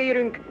földet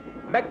érünk,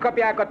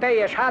 megkapják a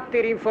teljes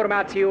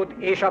háttérinformációt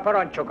és a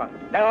parancsokat.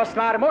 De azt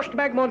már most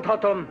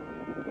megmondhatom,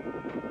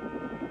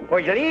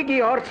 hogy légi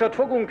harcot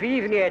fogunk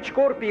vívni egy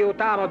Skorpió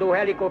támadó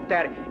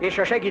helikopter és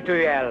a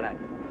segítője ellen.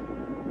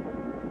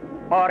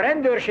 A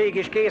rendőrség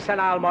is készen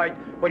áll majd,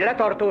 hogy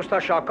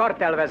letartóztassa a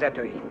kartel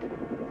vezetőit.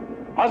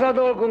 Az a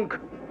dolgunk,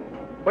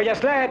 hogy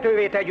ezt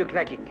lehetővé tegyük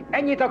nekik.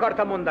 Ennyit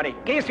akartam mondani.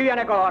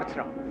 Készüljenek a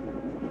harcra.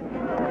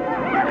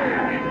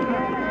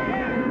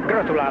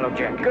 Gratulálok,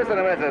 Jack.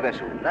 Köszönöm,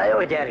 ezredes úr. Na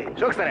jó, gyerünk.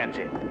 Sok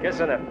szerencsét.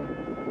 Köszönöm.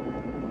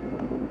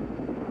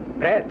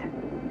 Brad,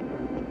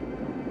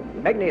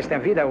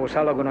 megnéztem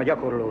videószalagon a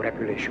gyakorló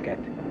repülésüket.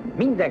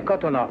 Minden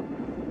katona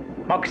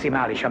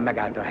maximálisan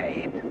megállt a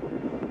helyét.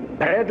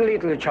 Brad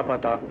Little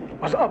csapata,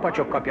 az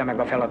apacsok kapja meg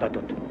a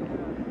feladatot.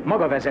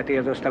 Maga vezeti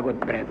az osztagot,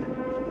 Brad.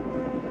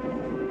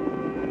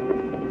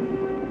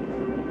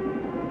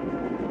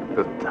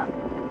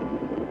 Tudtam.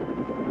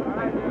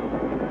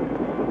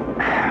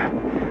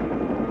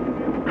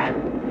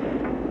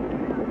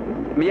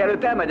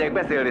 Mielőtt elmegyek,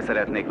 beszélni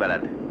szeretnék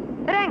veled.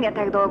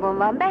 Rengeteg dolgom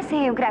van,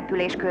 beszéljünk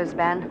repülés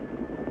közben.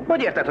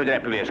 Hogy érted, hogy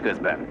repülés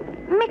közben?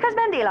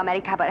 Miközben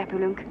Dél-Amerikába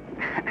repülünk.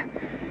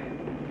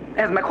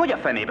 Ez meg hogy a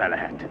fenében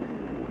lehet?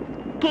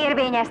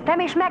 Kérvényeztem,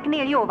 és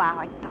McNeil jóvá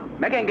hagyta.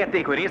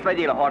 Megengedték, hogy részt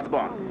vegyél a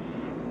harcban?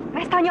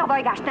 Ezt a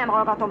nyavajgást nem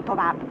hallgatom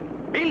tovább.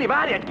 Billy,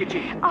 várj egy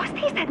kicsit! Azt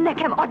hiszed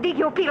nekem addig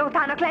jó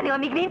pilótának lenni,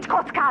 amíg nincs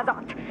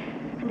kockázat?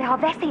 De a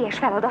veszélyes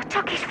feladat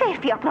csak is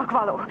férfiaknak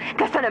való.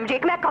 Köszönöm,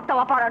 Jake, megkaptam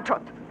a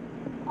parancsot.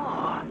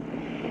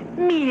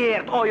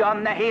 Miért olyan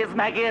nehéz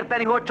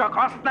megérteni, hogy csak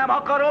azt nem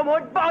akarom,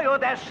 hogy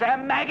bajod essen,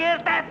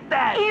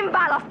 megértetted? Én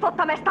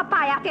választottam ezt a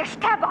pályát, és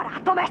te,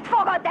 barátom, ezt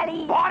fogadd el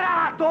így!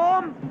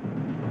 Barátom?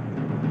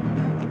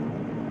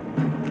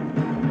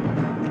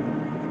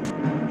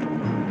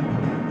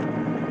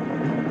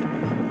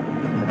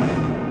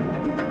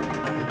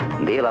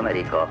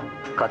 Dél-Amerika,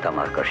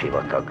 Catamarca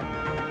sivatag.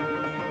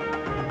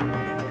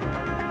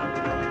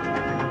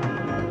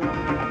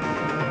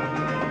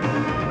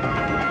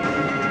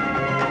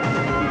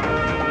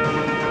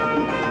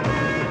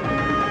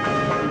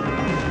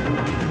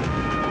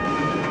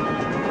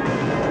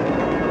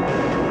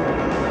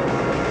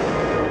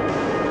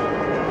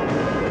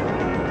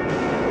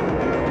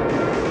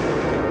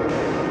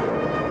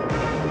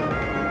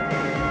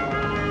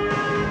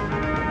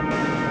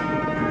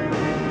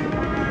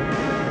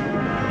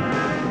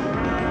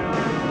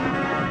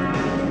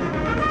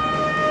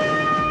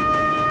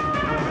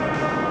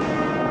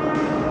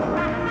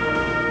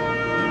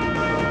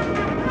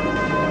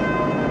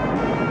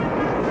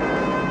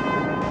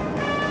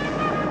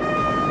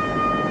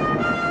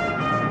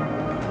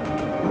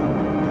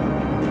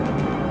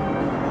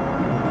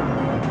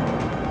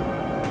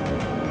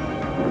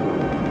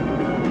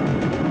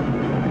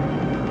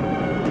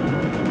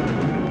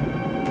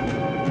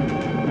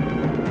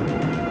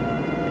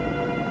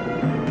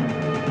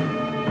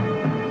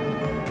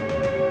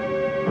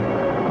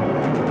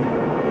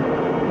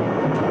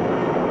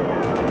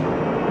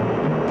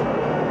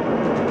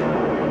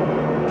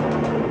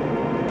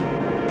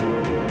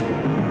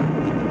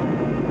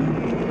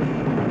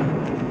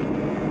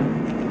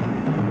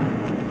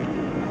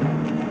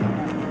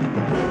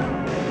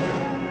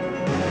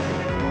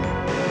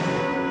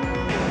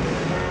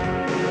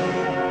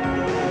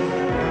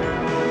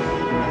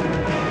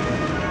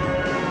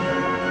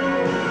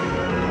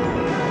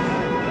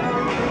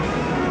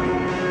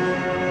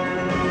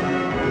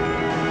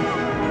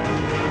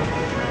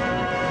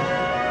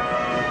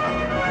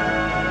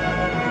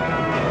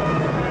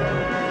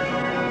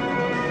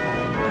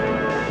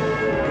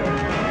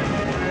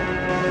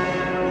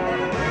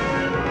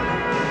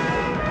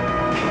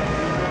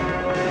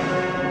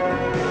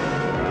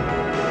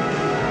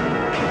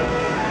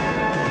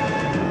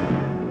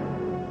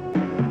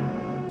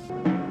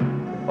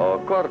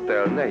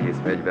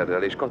 nehéz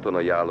fegyverrel és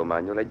katonai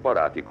állománnyal egy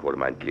baráti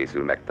kormányt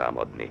készül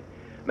megtámadni.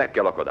 Meg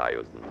kell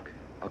akadályoznunk.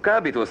 A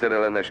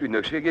kábítószerellenes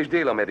ügynökség és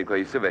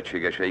dél-amerikai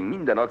szövetségeseink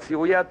minden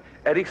akcióját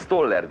Eric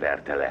Stoller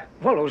verte le.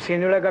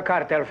 Valószínűleg a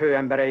kártel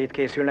főembereit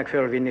készülnek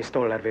fölvinni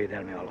Stoller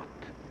védelme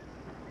alatt.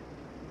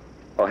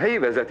 A helyi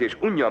vezetés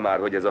unja már,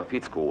 hogy ez a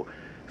fickó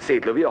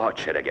szétlövi a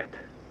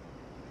hadsereget.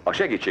 A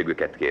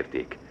segítségüket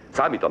kérték.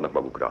 Számítanak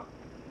magukra.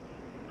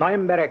 Na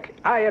emberek,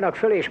 álljanak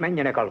föl és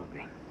menjenek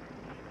aludni.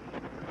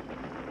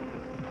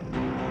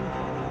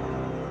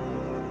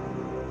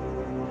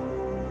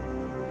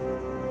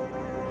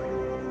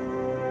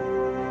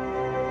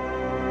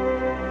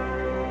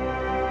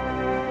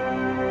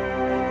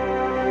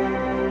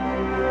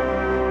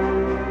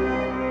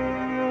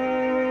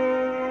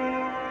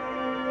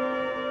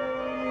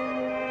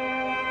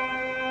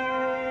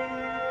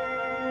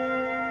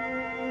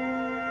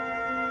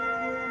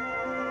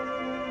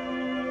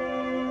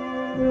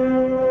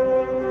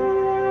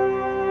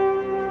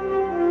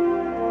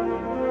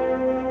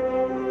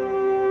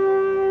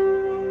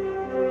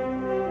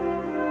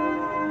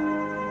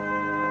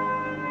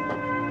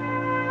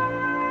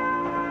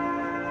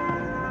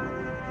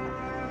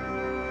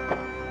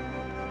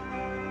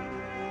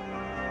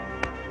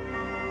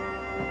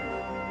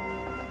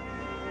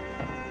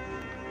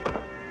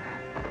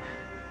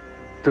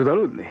 Tud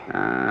aludni?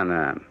 Á,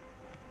 nem.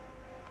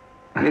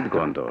 Mit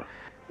gondol?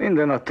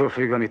 Minden attól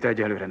függ, amit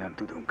egyelőre nem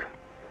tudunk.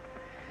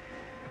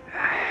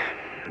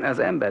 Az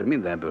ember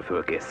mindenből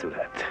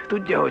fölkészülhet.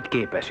 Tudja, hogy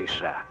képes is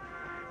rá.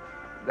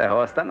 De ha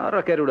aztán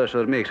arra kerül a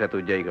sor, mégse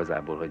tudja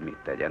igazából, hogy mit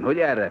tegyen. Hogy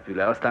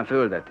elrepül-e, aztán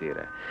földet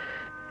ér-e.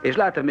 És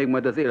lát-e még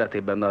majd az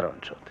életében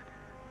narancsot.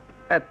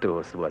 Ettől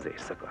hosszú az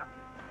éjszaka.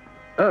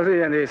 Az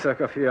ilyen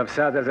éjszaka, fiam,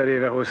 100 000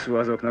 éve hosszú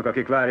azoknak,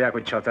 akik várják,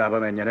 hogy csatába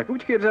menjenek.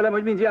 Úgy képzelem,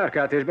 hogy mind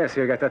járkált és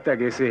beszélgetett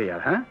egész éjjel,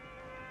 ha?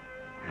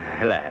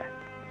 Lehet.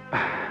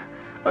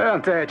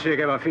 Olyan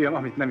tehetsége van, fiam,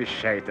 amit nem is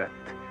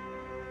sejtett.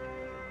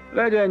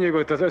 Legyen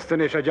nyugodt, az ösztön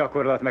és a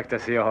gyakorlat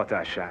megteszi a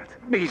hatását.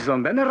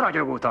 Bízzon benne,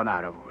 ragyogó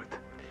tanára volt.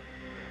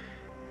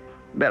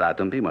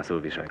 Belátom,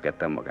 pimaszul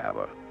viselkedtem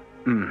magával.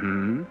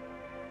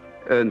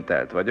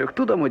 Öntelt vagyok,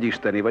 tudom, hogy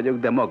isteni vagyok,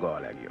 de maga a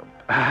legjobb.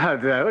 Hát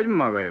de, hogy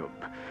maga jobb.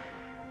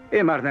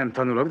 Én már nem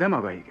tanulok, de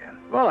maga igen.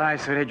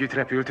 Valahányszor együtt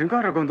repültünk,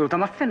 arra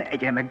gondoltam, a fene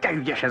egye meg, de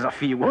ügyes ez a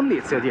fiú.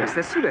 Honnét szedi ezt?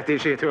 Ez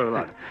születésétől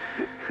van.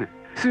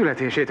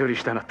 Születésétől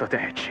Isten adta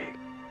tehetség.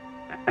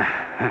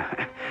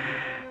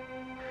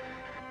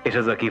 És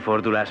az a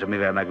kifordulás,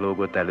 amivel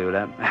meglógott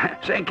előlem,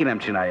 senki nem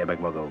csinálja meg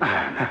maga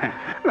után.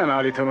 Nem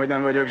állítom, hogy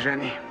nem vagyok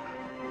zseni.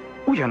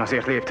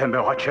 Ugyanazért léptem be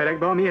a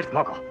hadseregbe, amiért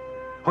maga.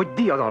 Hogy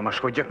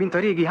diadalmaskodjak, mint a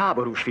régi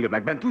háborús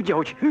filmekben. Tudja,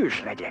 hogy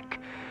hős legyek.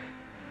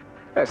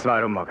 Ezt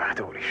várom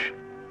magától is.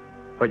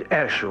 Hogy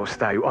első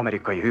osztályú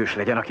amerikai hős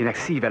legyen, akinek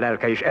szíve,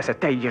 lelke és esze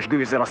teljes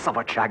gőzzel a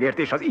szabadságért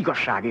és az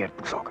igazságért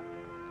buzog.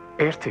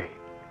 Érti?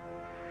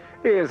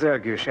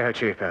 Érzelgős,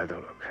 elcsépel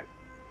dolog.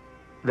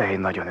 De én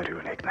nagyon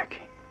örülnék neki.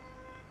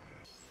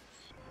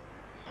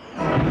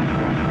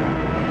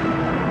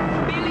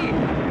 Billy!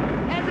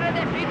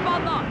 Ezredes, itt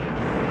vannak!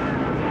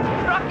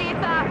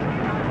 Rakéták!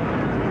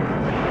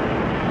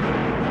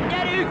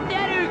 Gyerünk,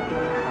 gyerünk!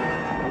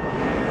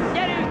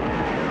 Gyerünk!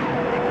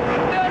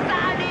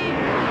 Fölszállni!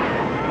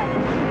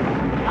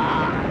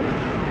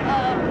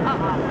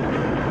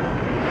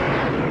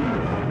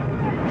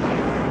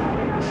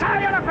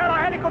 Szálljanak fel a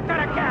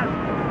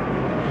helikopterekkel!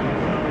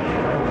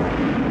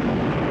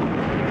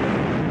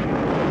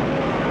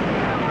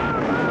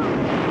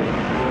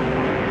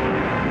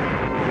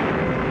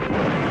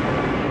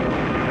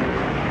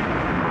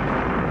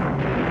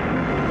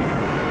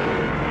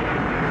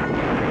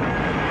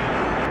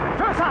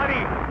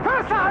 Fölszállni!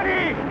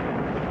 Fölszállni!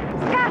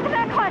 Scott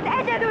meghalt,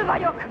 egyedül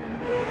vagyok!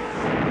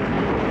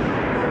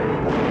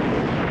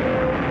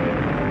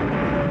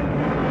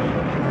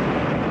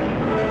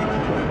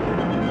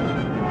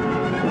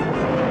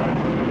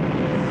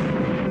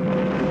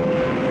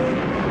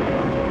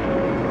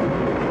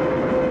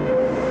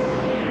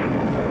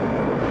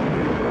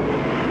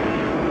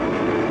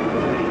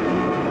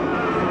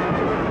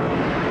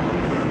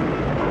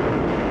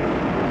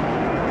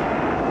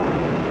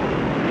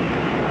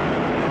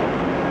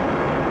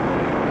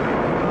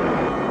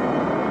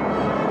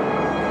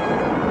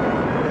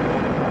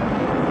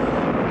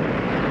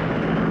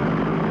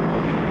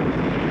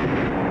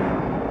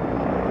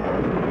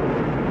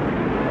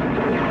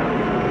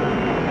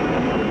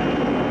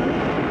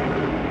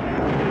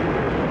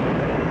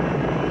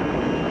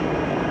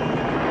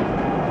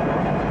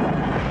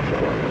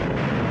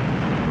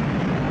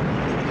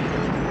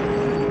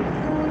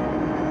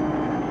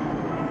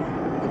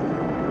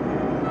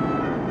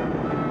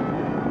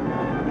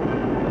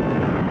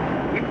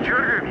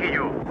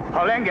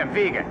 Engem,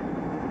 vége!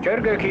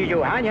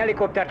 Csörgőkígyó, hány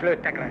helikoptert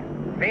lőttek le?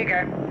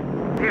 Vége!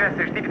 Teljes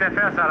és Tippnet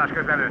felszállás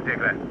közben lőtték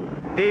le.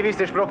 Davis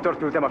és Proctort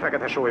küldtem a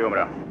fekete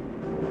sólyomra.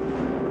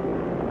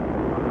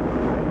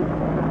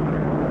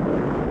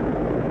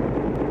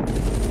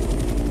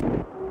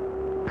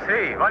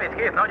 Szé, Van itt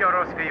két nagyon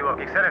rossz fiú,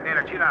 akik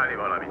szeretnének csinálni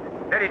valamit.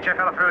 Terítse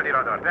fel a földi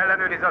radart,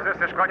 ellenőrizze az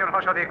összes kanyon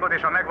hasadékot,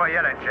 és ha megvan,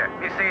 jelentse.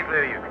 Mi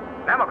szétlőjük.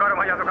 Nem akarom,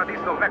 hogy azok a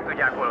disznók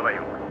megtudják, hol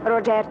vagyunk.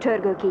 Roger,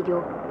 csörgőkígyó.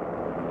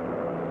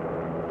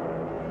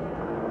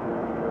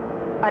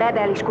 A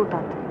Rebel is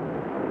kutat.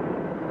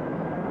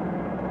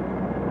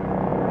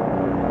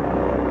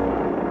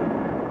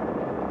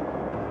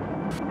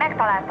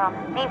 Megtaláltam.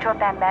 Nincs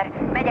ott ember.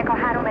 Megyek a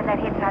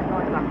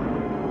 3708-ba.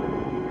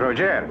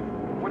 Roger,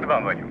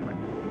 útban vagyunk.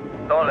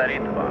 Stoller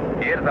itt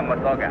van. Érzem a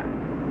szagát.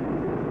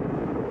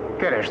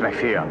 Keresd meg,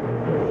 fiam.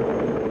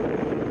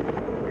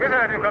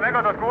 Közeledünk a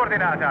megadott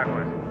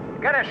koordinátákhoz.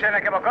 Keressen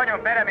nekem a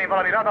kanyon peremén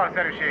valami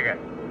radarszerűséget.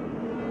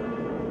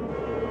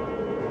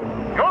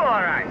 Jól van,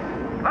 Rice.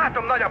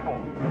 Látom, nagyapó.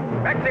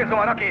 Megcélzom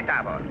a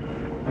rakétával.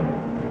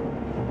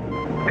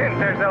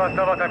 Tüntesd el azt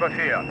a vatakot,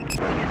 fiam.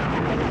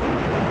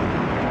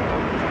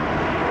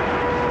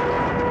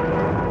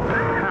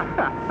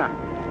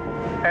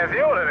 Ez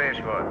jó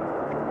lövés volt.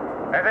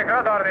 Ezek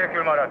radar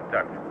nélkül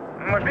maradtak.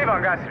 Most mi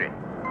van, Guthrie?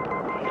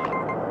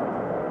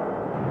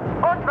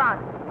 Ott van!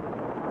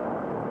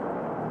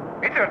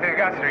 Mi történt,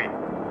 Guthrie?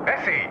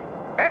 Beszélj!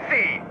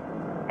 Beszélj!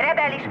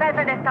 Rebel is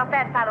felfedezte a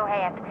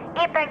felszállóhelyet.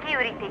 Éppen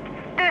kiürítik.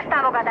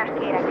 Tűztámogatást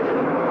kérek.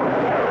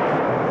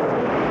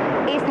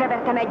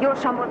 Észrevettem egy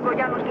gyorsan mozgó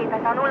gyanús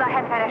gépet a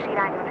 070-es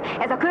irányon.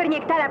 Ez a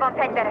környék tele van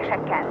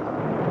fegyveresekkel.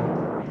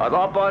 Az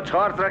apacs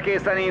harcra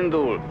készen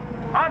indul.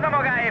 Az a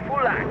magáé,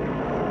 fullák!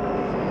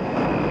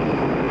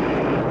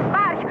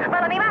 Várj!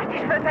 Valami mást is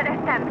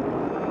felfedeztem!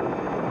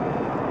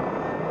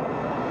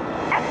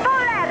 Ez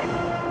Stoller!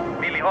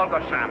 Billy,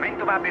 hallgass rám, menj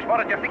tovább és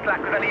maradj a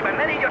sziklák közelében,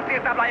 ne légy a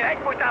céltáblája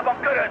egyfolytában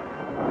köröd!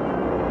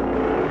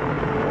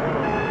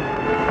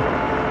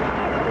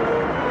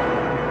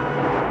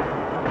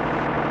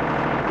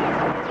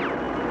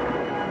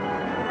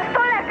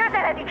 Stoller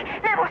közeledik!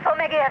 Nem úszom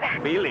megélve!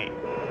 Billy,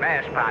 ne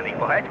es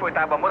pánikba, ha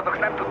egyfolytában mozogsz,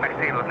 nem tud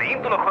megcélozni.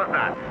 Indulok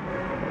hozzád!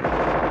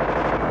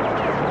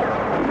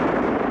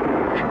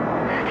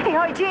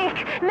 Jaj,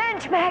 Jake,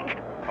 ments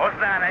meg!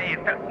 Hozzá ne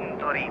érte,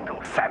 undorító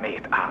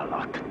szemét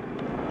állat!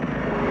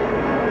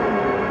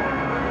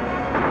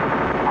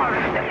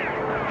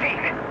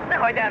 Jake, ne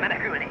hagyd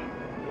elmenekülni!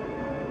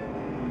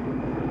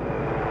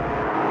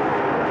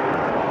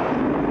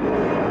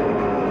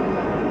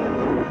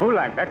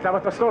 Hullánk,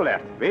 megszámadta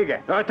Stollert.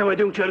 Vége. Rajta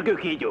vagyunk,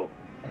 csörgőkígyó.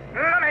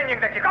 Na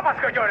menjünk neki,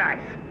 kapaszkodjon,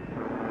 Rice!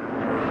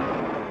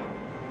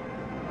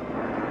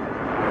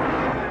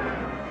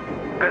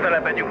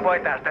 Közelebb megyünk,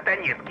 fajtás, de te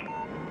nyírt ki!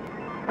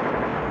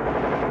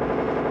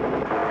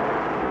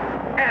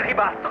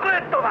 Elhibáztuk,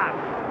 lőtt tovább!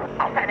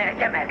 A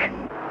fenelje meg!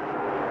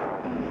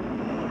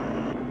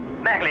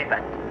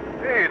 Meglépett!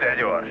 Hű, de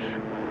gyors.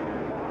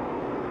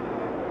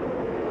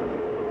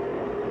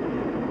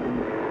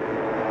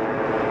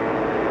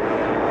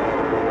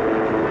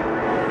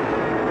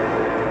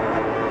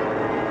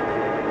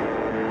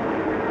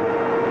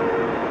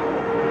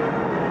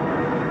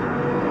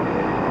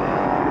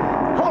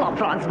 Hol a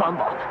francban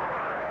van?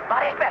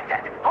 Már egy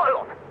percet,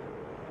 hallom!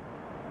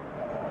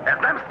 Ez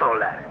nem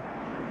Stoller!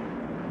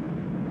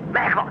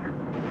 Megvan!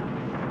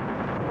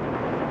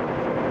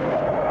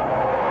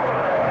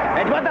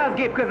 Egy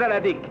vadászgép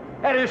közeledik,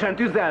 erősen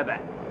tüzelve.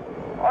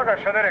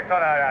 Hallgasson öreg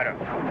tanárára.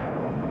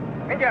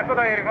 Mindjárt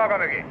odaérünk maga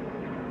mögé.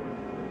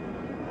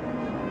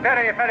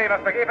 Terelje felém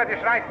azt a gépet, és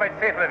Rice majd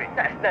szétlövi.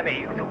 Ezt nem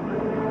éljük túl.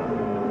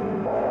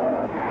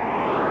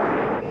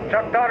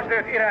 Csak tartsd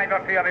őt irányba,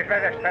 fiam, és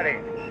vezess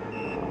felé.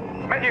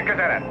 Menjünk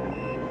közelebb.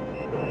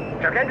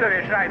 Csak egy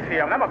lövés, Rice,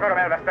 fiam, nem akarom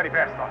elveszteni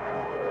Prestont.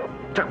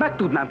 Csak meg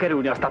tudnám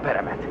kerülni azt a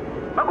peremet.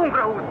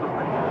 Magunkra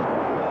húzzuk.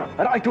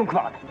 Rajtunk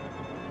van.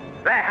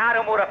 Le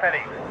 3 óra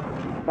felé.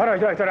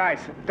 Maradj rajta,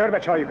 Rice, törbe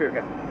csaljuk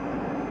őket.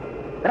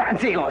 Rám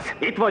céloz.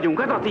 Itt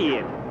vagyunk, ez a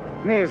tiéd.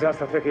 Nézze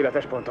azt a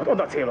tökéletes pontot,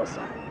 oda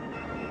célozzon.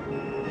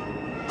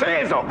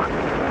 Célzok!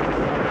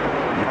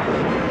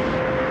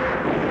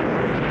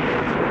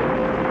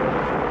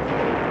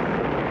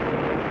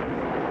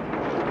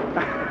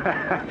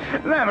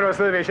 Nem rossz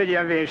lövés egy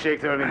ilyen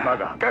vénségtől, mint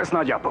maga. Kösz,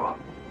 nagyapó.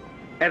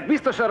 Ez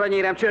biztos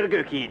aranyérem,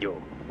 csörgőkígyó.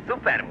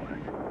 Szuper volt.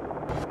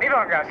 Mi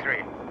van,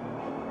 Guthrie?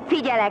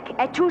 Figyelek,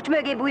 egy csúcs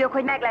mögé bújok,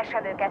 hogy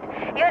meglessem őket.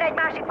 Jön egy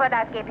másik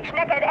vadászgép is,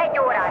 neked 1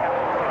 órára.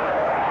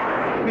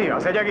 Mi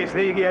az? Egy egész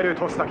légierőt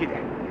hoztak ide.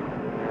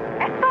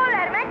 Ez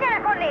Stoller,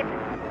 menjenek onnét!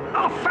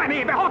 A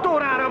fenébe 6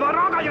 órára van,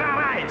 ragadj rá,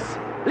 Rice!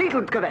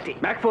 Little-t követi.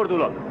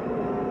 Megfordulok.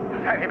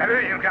 Fenébe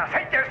lőjünk rá,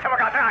 szedje össze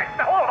magát, Rice,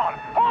 de hol van?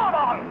 Hol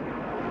van?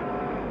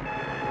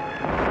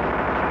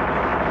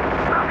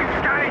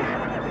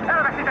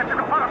 Elveszítettük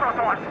a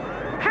paratrotort!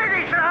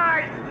 Segíts,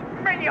 Rice!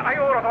 Menj a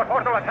jó rotor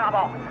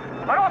fordulatába!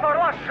 A rotor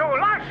lassul,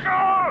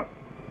 lassul!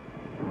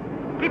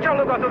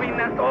 Kicsalogatom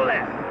innen,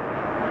 Stoller!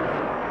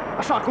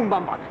 A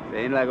sarkunkban van.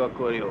 Tényleg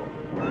akkor jó.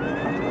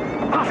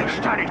 Az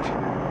Istenit!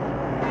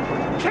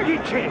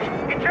 Segítség!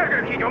 Itt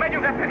csörgőkígyó,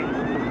 megyünk lefelé!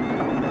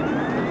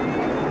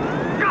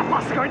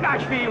 Kapaszkodj,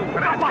 nagyfiú!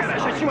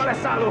 Keres egy sima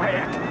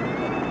leszállóhelyet!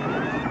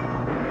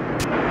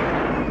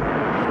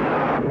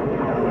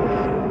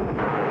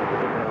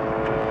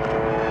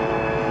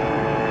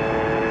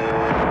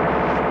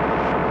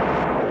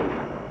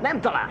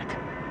 nem talált.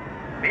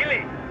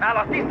 Billy,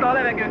 nála tiszta a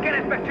levegő,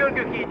 keresd meg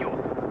csörgő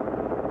kígyót.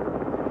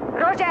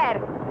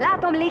 Roger,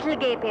 látom Little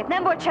gépét,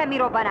 nem volt semmi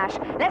robbanás.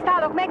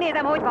 Leszállok,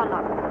 megnézem, hogy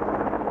vannak.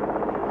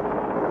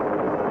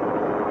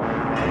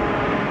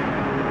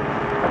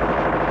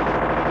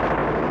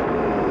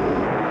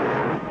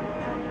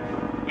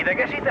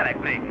 Idegesítenek,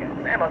 Breaker?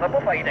 Nem, az a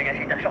pofa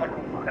idegesít a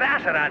sarkunkban.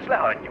 Rásarács,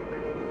 lehagyjuk.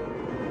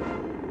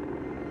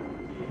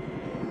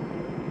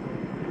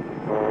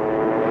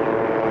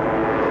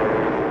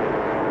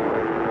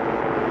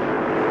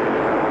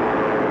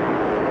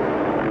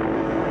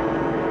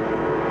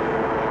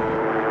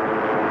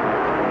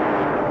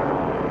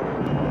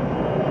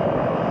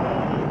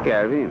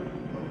 Kelvin?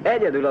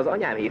 Egyedül az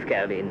anyám hív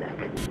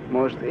Kelvinnek.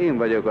 Most én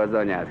vagyok az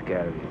anyád,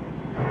 Kelvin.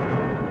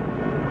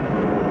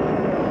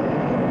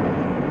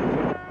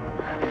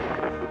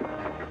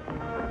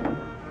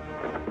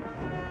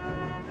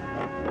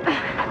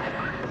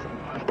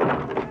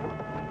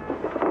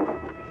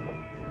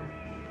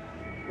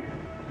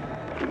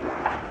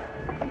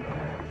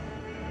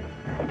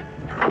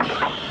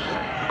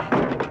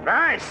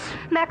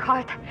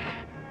 Meghalt.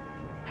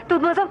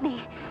 Tud mozogni?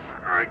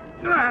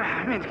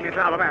 Mindkét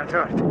lábam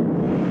eltört.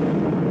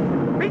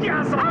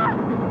 Vigyázzon!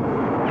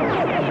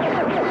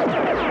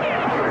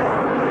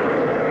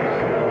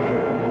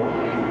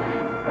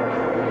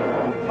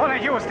 Van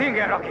egy jó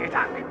Stinger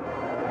rakétánk.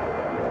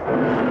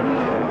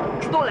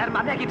 Stoller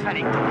már megint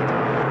felénk tart.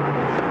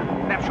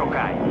 Nem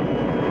sokáig.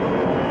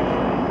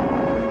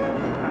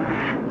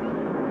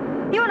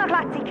 Jónak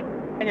látszik.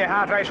 Menjen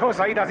hátra és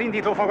hozza ide az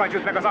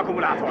indítófogattyút meg az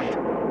akkumulátort.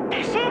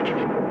 Tessék?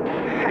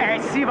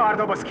 Egy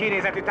szivardoboz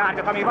kinézetű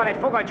tárgyat, ami van egy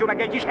fogantyú,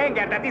 meg egy kis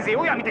hengerdet,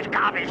 olyan, mint egy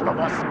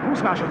kávésdoboz.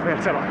 20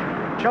 másodperce van.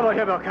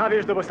 Csavarja be a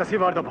kávésdobozt a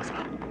szivardobozba.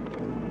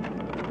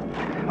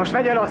 Most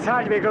vegye le a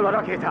szárnyvégről a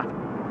rakétát.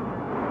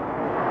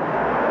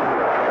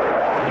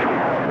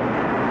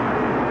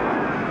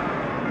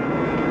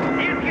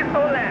 Nyisd ki,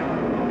 Stoller!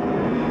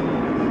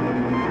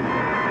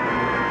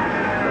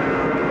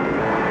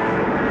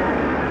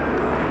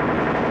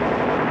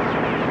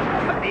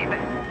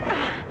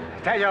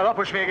 Tegye a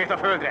lapos végét a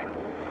földre.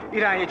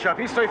 Irányítsa a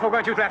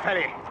pisztolyfogantyút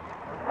lefelé.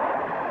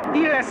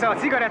 Illessze a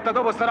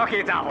cigarettadobozt a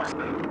rakétához.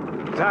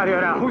 Zárja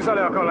rá, húzza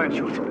le a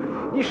kallantyút.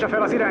 Nyissa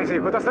fel az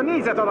irányzékot, azt a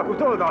négyzet alakú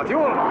oldalt,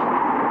 jól van?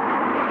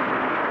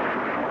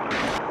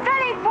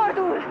 Felénk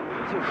fordul!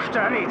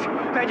 Istenit!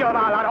 Tegye a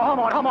vállára,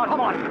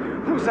 hamar!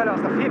 Húzza le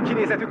azt a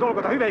fémkinézetű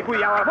dolgot a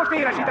hüvelykujjával. Most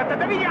éresítette,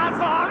 de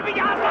vigyázzal!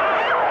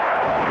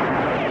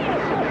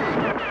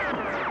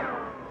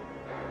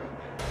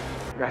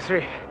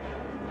 Guthrie,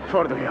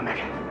 forduljon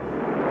meg.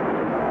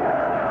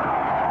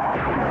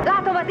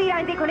 Látom az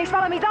irányzékon, és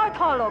valami zajt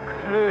hallok.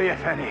 Lője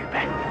fenékbe.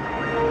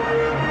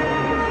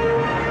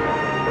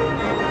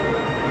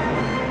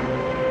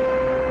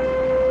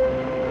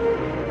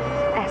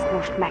 Ezt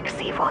most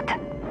megszívod.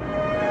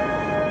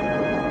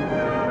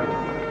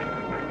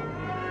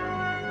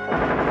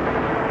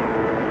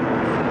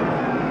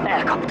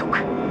 Elkaptuk.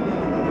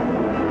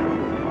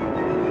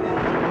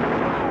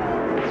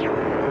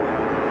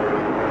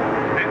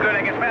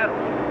 Függőleges felrúg.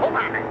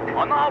 Hová ment?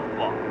 A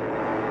napba!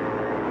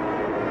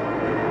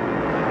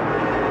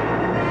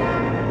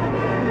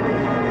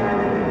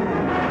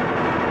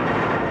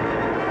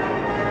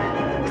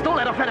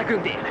 Stoller a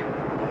fenekünk dél.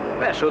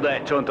 Vess oda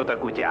egy csontot a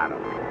kutyának.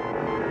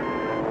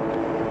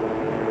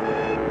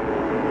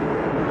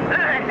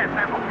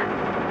 Lehetetlen volt!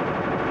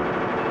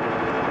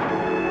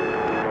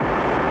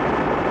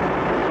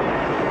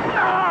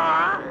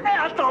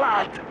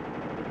 Eltalált!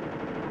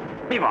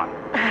 Mi van?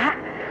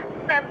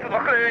 Nem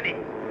tudok lőni.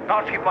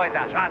 Tarts ki,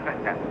 pajtás,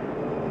 átvettem.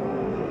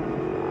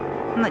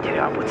 Na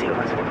gyere a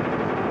pucihoz.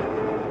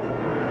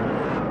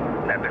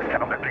 Nem össze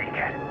magad,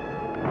 Breaker.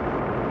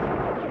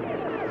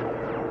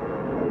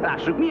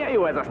 Lássuk, milyen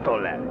jó ez a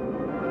Stoller.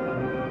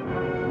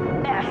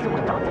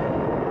 Elszúrtad.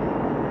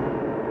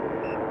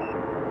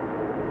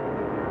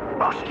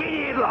 Most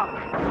kinyírlak!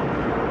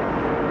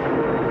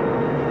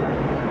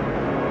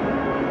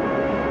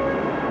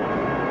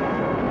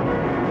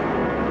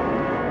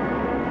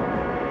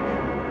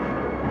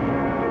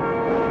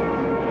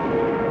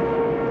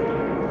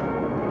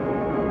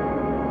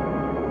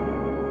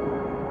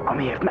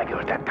 Amiért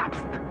megölted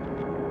Tubbst.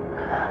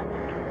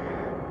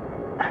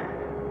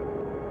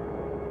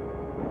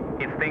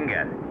 Itt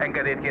Stinger.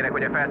 Engedélyt kérek,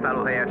 hogy a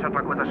felszállóhelyen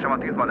csatlakozhassam a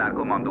Tűzmadár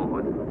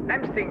kommandóhoz.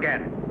 Nem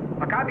Stinger.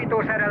 A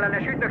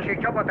kábítószerellenes ügynökség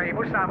csapatai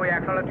most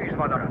számolják fel a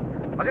Tűzmadarat.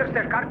 Az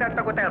összes Carter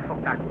tagot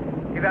elfogták.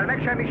 Mivel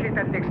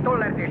megsemmisítették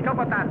Stollert és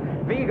csapatát,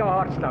 vége a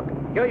harcnak.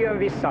 Jöjjön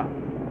vissza!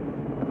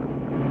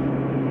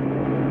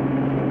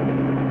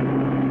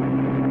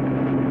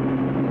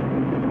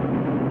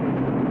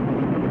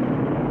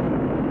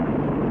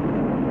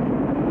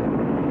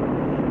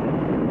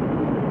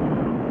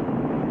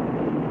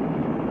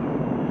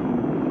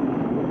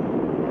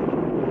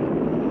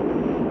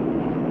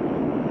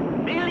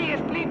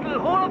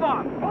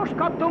 Most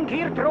kaptunk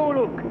hírt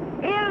róluk.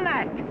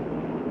 Élnek!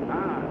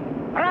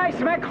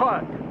 Price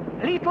meghalt.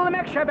 Little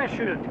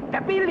megsebesült. De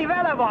Billy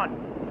vele van.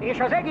 És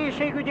az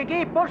egészségügyi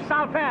gép most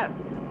száll fel.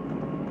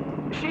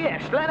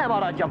 Siess, le ne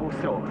maradj a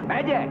buszról!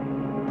 Megyek!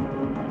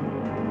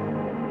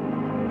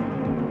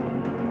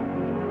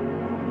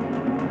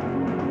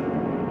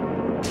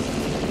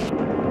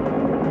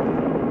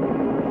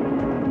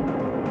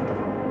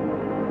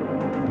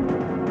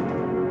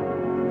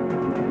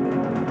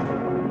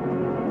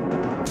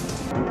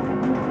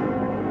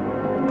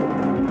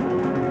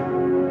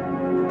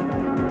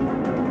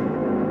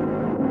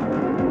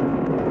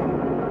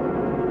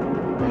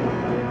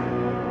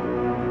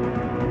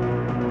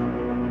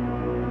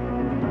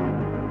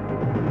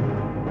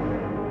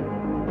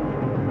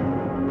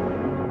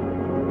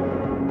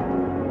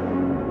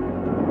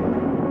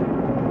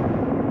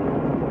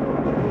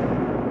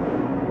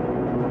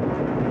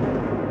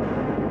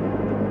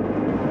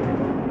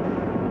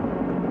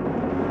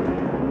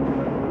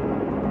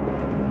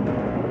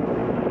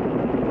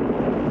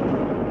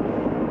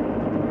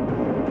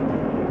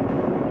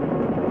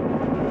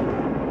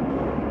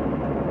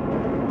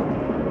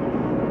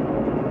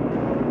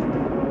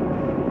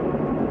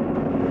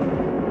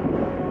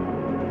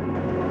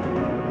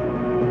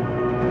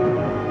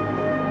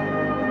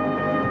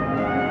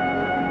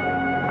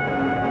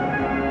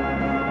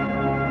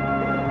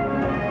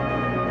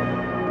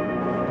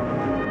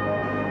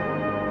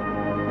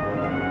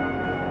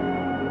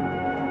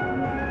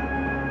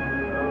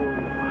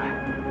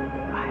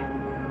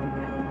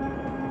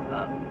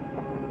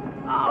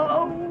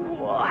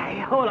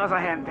 Hol az a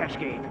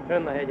henteskét?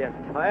 Fönn a hegyen.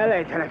 Ha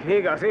elejtenek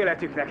vége az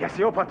életüknek, ezt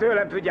jobb, ha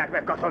tőlem tudják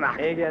meg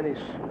katonák. Igenis.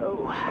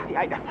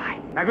 Jaj, de fáj.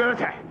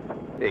 Megölte?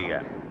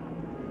 Igen,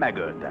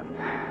 megöltem.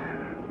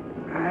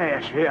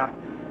 Helyes, fiam.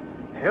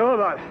 Jól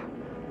van.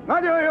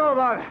 Nagyon jól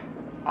van.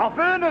 A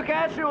főnök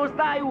első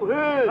osztályú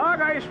hő!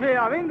 Maga is,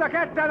 fiam, mind a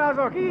ketten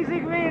azok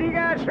ízig-vérig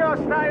első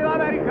osztályú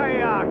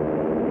amerikaiak.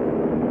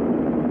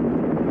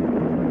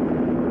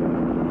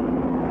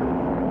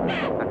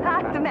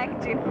 Hát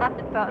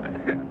megcsináltad.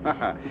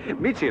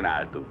 Mit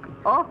csináltuk?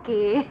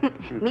 Oké,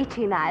 mit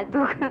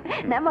csináltuk?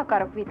 Nem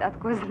akarok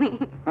vitatkozni.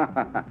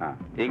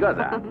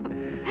 Igazán?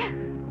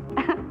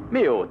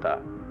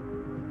 Mióta?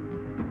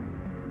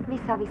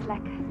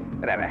 Visszaviszlek.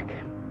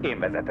 Remek. Én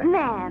vezetek.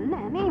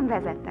 Nem, én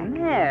vezetek.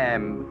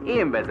 Nem,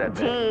 én vezetek.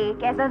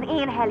 Jake, ez az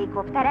én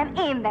helikopterem,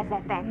 én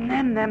vezetek.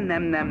 Nem.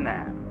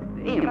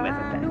 Én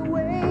vezetek.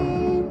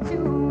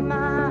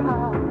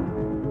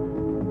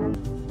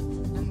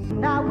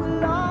 Now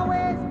we'll all